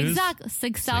Wafa lose? Exactly,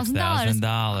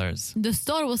 $6,000. The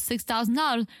store was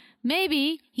 $6,000.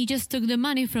 Maybe he just took the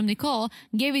money from Nicole,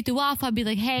 gave it to Wafa, be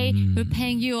like, hey, we're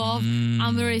paying you off.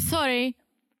 I'm very sorry.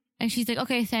 And she's like,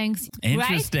 okay, thanks.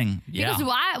 Interesting. Right? Yeah.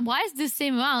 Because why is this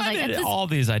same amount? Like, all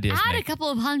these ideas. Add a couple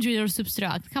of hundred or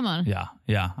subtract. Come on.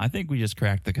 Yeah. I think we just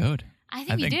cracked the code. I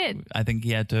think we did. I think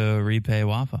he had to repay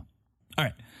Wafa. All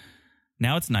right.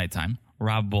 Now it's nighttime.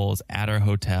 Robable's at her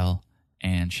hotel,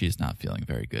 and she's not feeling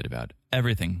very good about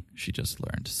everything she just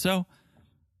learned. So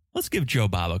let's give Joe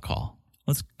Bob a call.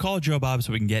 Let's call Joe Bob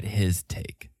so we can get his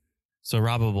take. So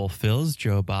Robable fills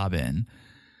Joe Bob in,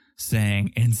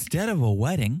 saying, instead of a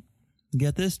wedding,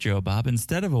 get this, Joe Bob,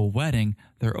 instead of a wedding,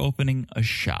 they're opening a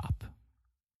shop.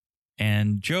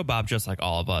 And Joe Bob, just like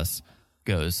all of us,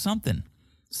 goes, something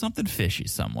something fishy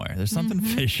somewhere. There's something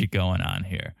fishy going on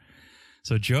here.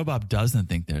 So Jobab doesn't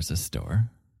think there's a store.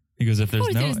 He goes, if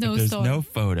there's no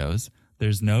photos,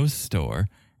 there's no store.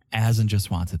 Azan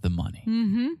just wanted the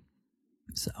money.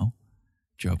 So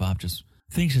Jobab just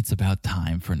thinks it's about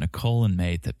time for Nicole and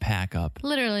May to pack up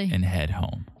literally and head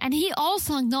home. And he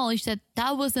also acknowledged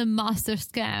that was a master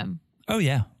scam. Oh,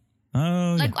 yeah.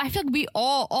 Oh, like, yeah. I feel like we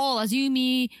all, as you,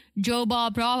 me,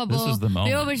 Jobab, probably. This was the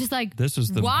moment. They were just like, this was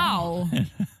the wow.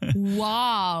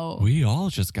 Wow. We all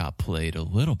just got played a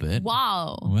little bit.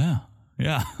 Wow. Well,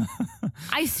 yeah.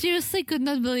 I seriously could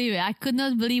not believe it. I could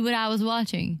not believe what I was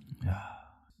watching.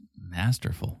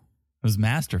 Masterful. It was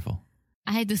masterful.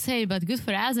 I hate to say it, but good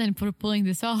for Azan for pulling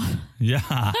this off.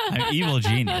 Yeah. Evil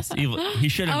genius. Evil. He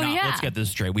should have not. Yeah. Let's get this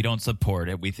straight. We don't support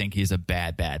it. We think he's a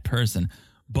bad person.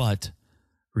 But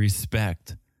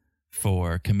respect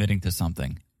for committing to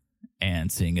something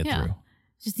and seeing it through.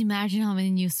 Just imagine how many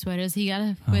new sweaters he got.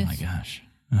 Oh my gosh.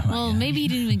 Maybe he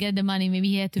didn't even get the money. Maybe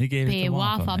he had to pay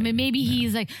Wafa. Maybe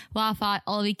he's like, Wafa,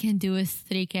 all we can do is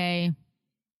 $3,000.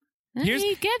 And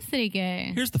he gets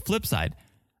 $3,000. Here's the flip side.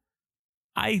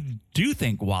 I do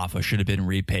think Wafa should have been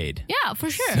repaid. Yeah, for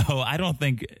sure. So I don't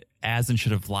think Azan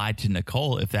should have lied to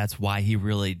Nicole if that's why he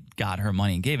really got her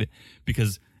money and gave it,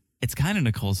 because it's kind of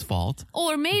Nicole's fault.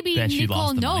 Or maybe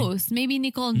Nicole knows. Maybe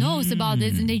Nicole knows about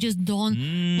this and they just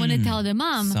don't want to tell the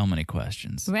mom. So many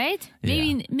questions. Right?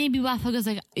 Yeah. Maybe Wafa goes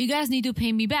like, you guys need to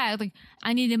pay me back. Like,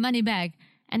 I need the money back.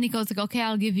 And Nicole's like, okay,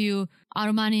 I'll give you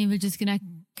our money. We're just going to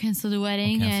cancel the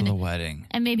wedding.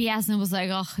 And maybe Azan was like,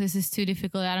 oh, this is too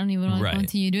difficult. I don't even want to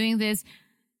continue doing this.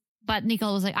 But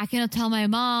Nicole was like, I cannot tell my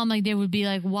mom. Like, they would be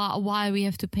like, why we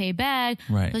have to pay back?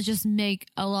 Right. Let's just make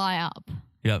a lie up.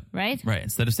 Yep. Right? Right.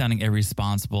 Instead of sounding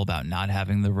irresponsible about not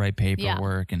having the right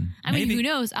paperwork. And I mean, who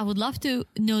knows? I would love to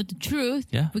know the truth.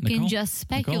 Yeah. We can just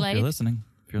speculate. Nicole, if you're listening.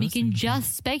 We can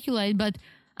just speculate, but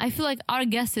I feel like our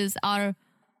guesses are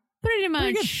pretty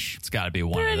much... It's got to be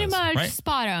one of those. Pretty much right?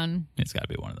 spot on. It's got to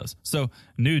be one of those. So,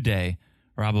 new day,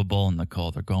 Robabul and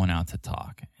Nicole, they're going out to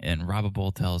talk. And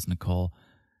Robabul tells Nicole,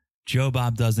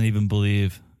 Jobab doesn't even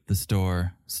believe the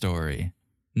store story.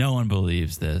 No one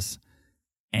believes this.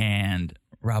 And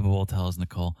Robabul tells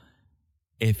Nicole,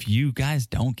 if you guys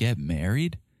don't get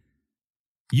married,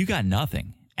 you got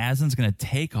nothing. Azan's going to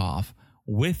take off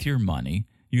with your money.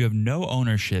 You have no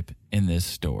ownership in this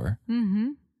store.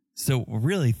 Mm-hmm. So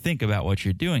really think about what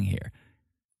you're doing here.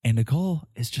 And Nicole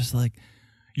is just like,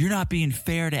 you're not being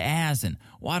fair to Azan.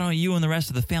 Why don't you and the rest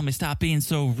of the family stop being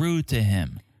so rude to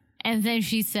him? And then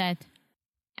she said,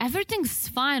 everything's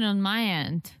fine on my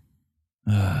end.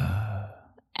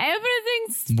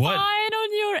 Everything's fine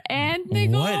on your end,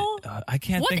 Nicole. What? I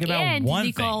can't think about end, one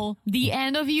Nicole? thing. The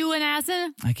end of you and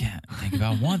Azan? I can't think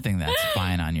about one thing that's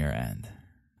fine on your end.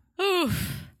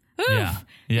 Oof. Yeah.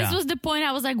 This was the point.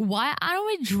 I was like, why aren't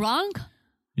we drunk?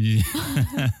 Yeah.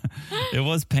 It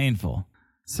was painful.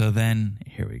 So then,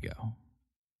 here we go.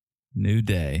 New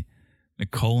day.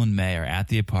 Nicole and May are at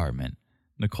the apartment.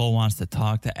 Nicole wants to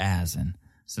talk to Azan.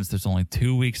 Since there's only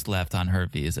 2 weeks left on her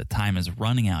visa, time is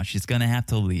running out. She's going to have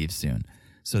to leave soon.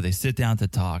 So they sit down to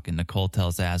talk, and Nicole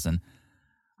tells Azan,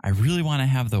 I really want to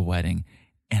have the wedding,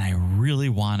 and I really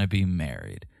want to be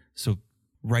married. So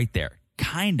right there,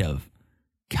 kind of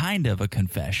a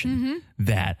confession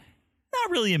that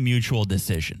not really a mutual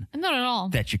decision. Not at all.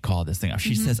 That you call this thing off.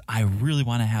 She says, I really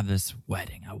want to have this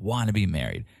wedding. I want to be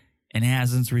married. And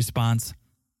Azan's response,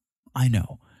 I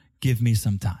know. Give me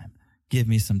some time. Give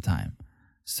me some time.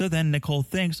 So then Nicole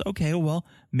thinks, okay, well,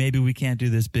 maybe we can't do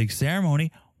this big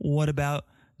ceremony. What about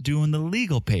doing the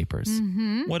legal papers?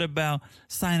 What about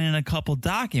signing a couple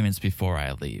documents before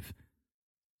I leave?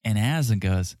 And Azan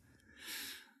goes,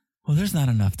 well, there's not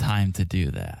enough time to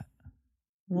do that.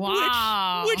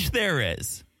 Wow. Which there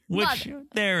is.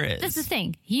 There is. That's the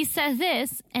thing. He says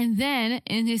this, and then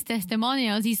in his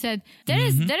testimonials, he said, there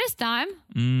is time.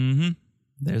 Mm-hmm.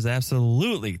 There's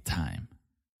absolutely time.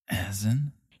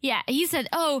 Azan? Yeah, he said,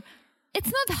 oh,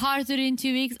 it's not hard to do in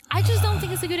 2 weeks. I just don't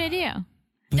think it's a good idea.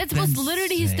 That was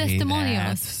literally his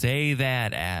testimonials. Say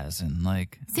that, Azan.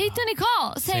 Like, say to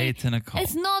Nicole. Say to Nicole.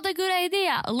 It's not a good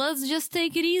idea. Let's just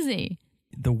take it easy.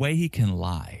 The way he can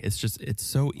lie, it's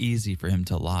so easy for him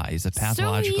to lie. He's a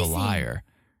pathological liar.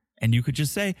 And you could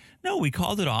just say, no, we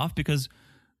called it off because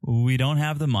we don't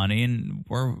have the money and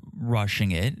we're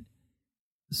rushing it.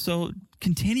 So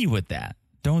continue with that.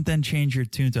 Don't then change your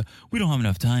tune to, we don't have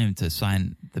enough time to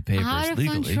sign the papers legally.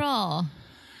 Out of control.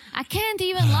 I can't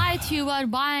even lie to you about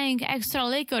buying extra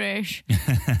licorice.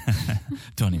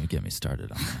 Don't even get me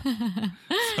started on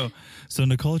that. So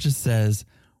Nicole just says,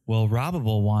 well,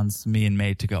 Robabul wants me and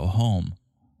May to go home.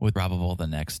 with Probable the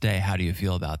next day. How do you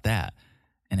feel about that?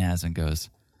 And Azan goes,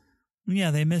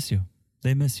 yeah, they miss you.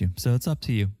 They miss you. So it's up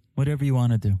to you. Whatever you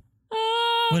want to do.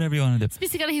 Whatever you want to do. It's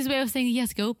basically his way of saying,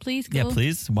 yes, go, please, go. Yeah,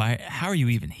 please. Why? How are you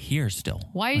even here still?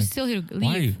 Why are you still here?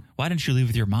 Leave. Why didn't you leave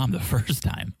with your mom the first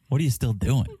time? What are you still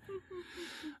doing?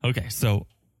 Okay, so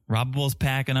Probable's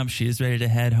packing up. She's ready to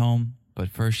head home. But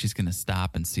first, she's going to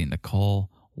stop and see Nicole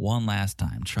one last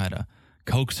time. Try to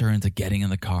coax her into getting in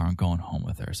the car and going home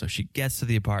with her. So she gets to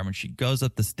the apartment. She goes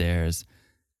up the stairs.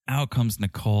 Out comes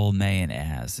Nicole, May, and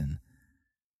Azan.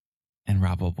 And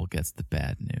Probable gets the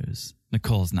bad news.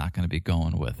 Nicole's not going to be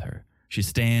going with her. She's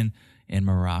staying in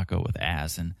Morocco with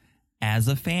Azan as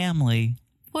a family.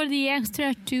 For the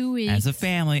extra 2 weeks. As a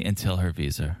family until her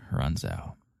visa runs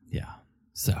out. Yeah.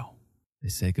 So they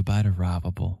say goodbye to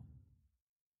Probable.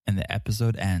 And the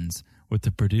episode ends with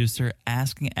the producer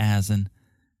asking Azan,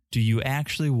 do you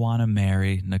actually want to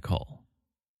marry Nicole?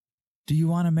 Do you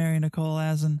want to marry Nicole,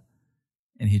 Azan?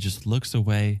 And he just looks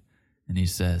away and he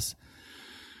says,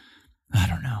 I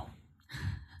don't know.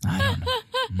 I don't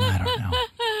know. I don't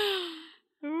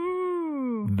know.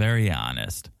 Ooh. Very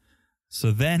honest.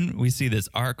 So then we see this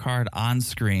art card on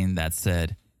screen that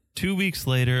said, 2 weeks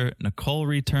later, Nicole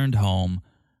returned home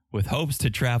with hopes to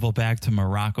travel back to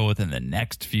Morocco within the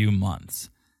next few months. ...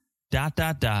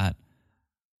 The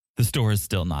store is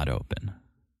still not open.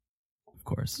 Of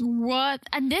course. What?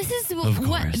 And this is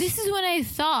this is when I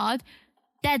thought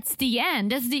that's the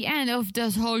end. That's the end of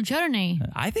this whole journey.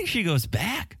 I think she goes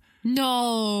back.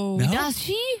 No. Does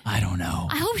she? I don't know.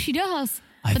 I hope she does.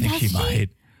 I think she might.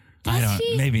 Does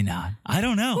she? Maybe not. I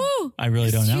don't know. Ooh, I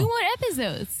really don't know. 2 more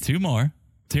episodes. 2 more.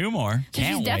 Can't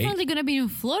She's wait. definitely going to be in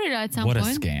Florida at some point. What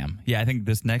a scam. Yeah, I think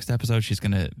this next episode she's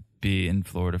going to be in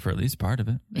Florida for at least part of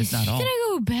it. Is not she all. going to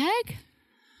go back?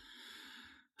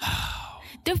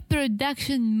 The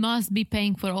production must be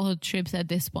paying for all the trips at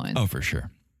this point. Oh, for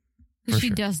sure. Because she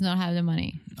does not have the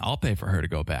money. I'll pay for her to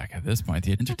go back at this point.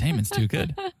 The entertainment's too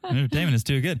good. Entertainment is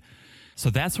too good. So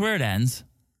that's where it ends.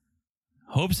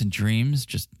 Hopes and dreams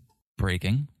just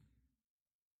breaking.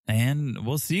 And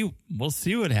we'll see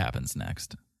what happens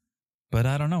next. But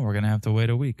I don't know. We're going to have to wait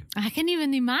a week. I can't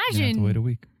even We're gonna have to imagine. wait a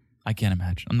week. I can't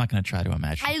imagine. I'm not going to try to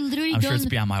imagine. I literally I'm sure it's don't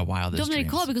beyond my wildest dreams.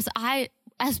 recall because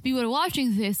as we were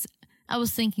watching this, I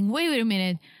was thinking, wait a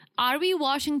minute. Are we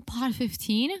watching part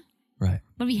 15? Right.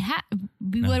 But we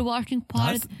were watching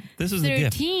part this is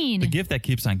 13. the gift that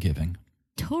keeps on giving.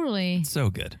 Totally. It's so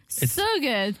good. It's so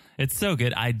good. It's so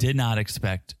good. I did not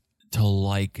expect to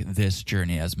like this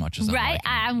journey as much as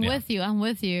I'm with you. I'm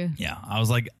with you. Yeah. I was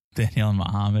like, Danielle and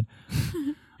Muhammad.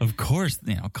 Of course,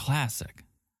 classic.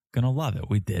 Gonna love it.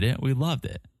 We did it. We loved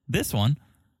it. This one,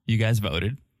 you guys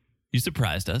voted. You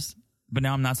surprised us. But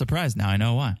now I'm not surprised. Now I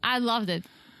know why. I loved it.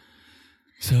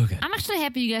 So good. I'm actually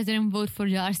happy you guys didn't vote for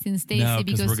Darcy and Stacey No,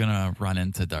 because we're going to run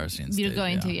into Darcy and Stacey. We're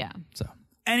going to, yeah. So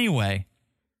anyway,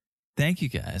 thank you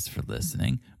guys for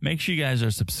listening. Make sure you guys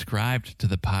are subscribed to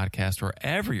the podcast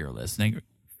wherever you're listening.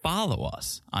 Follow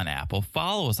us on Apple.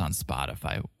 Follow us on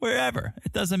Spotify. Wherever.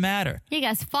 It doesn't matter. Hey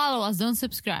guys, follow us. Don't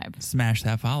subscribe. Smash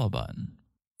that follow button.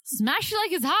 Smash it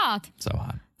like it's hot. So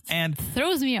hot. And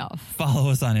throws me off. Follow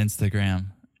us on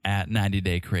Instagram at 90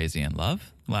 Day Crazy in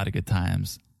Love. A lot of good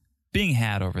times being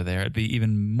had over there. It'd be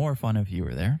even more fun if you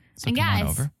were there. So and come guys, on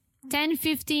over.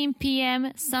 10:15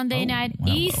 p.m. Sunday night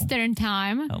hello. Eastern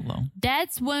time. Hello.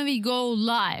 That's when we go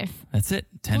live. That's it.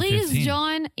 10:15. Please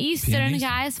join Eastern, Eastern.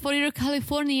 guys. For your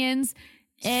Californians,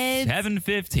 it's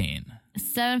 7:15.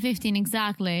 7:15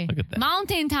 exactly. Look at that.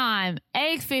 Mountain time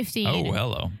 8:15. Oh,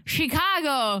 hello.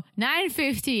 Chicago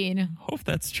 9:15. Hope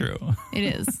that's true. It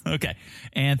is. Okay.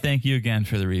 And thank you again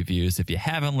for the reviews. If you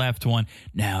haven't left one,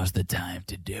 now's the time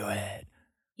to do it.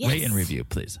 Yes. Rate and review,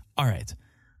 please. All right.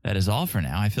 That is all for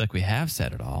now. I feel like we have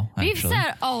said it all. We've actually.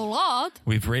 said a lot.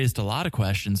 We've raised a lot of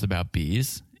questions about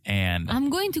bees and I'm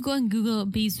going to go and Google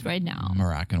bees right now.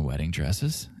 Moroccan wedding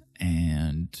dresses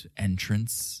and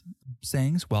entrance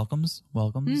sayings, welcomes,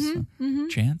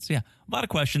 chants. Yeah, a lot of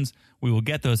questions. We will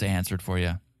get those answered for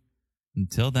you.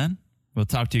 Until then, we'll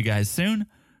talk to you guys soon.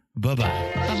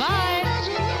 Bye-bye.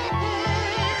 Bye-bye.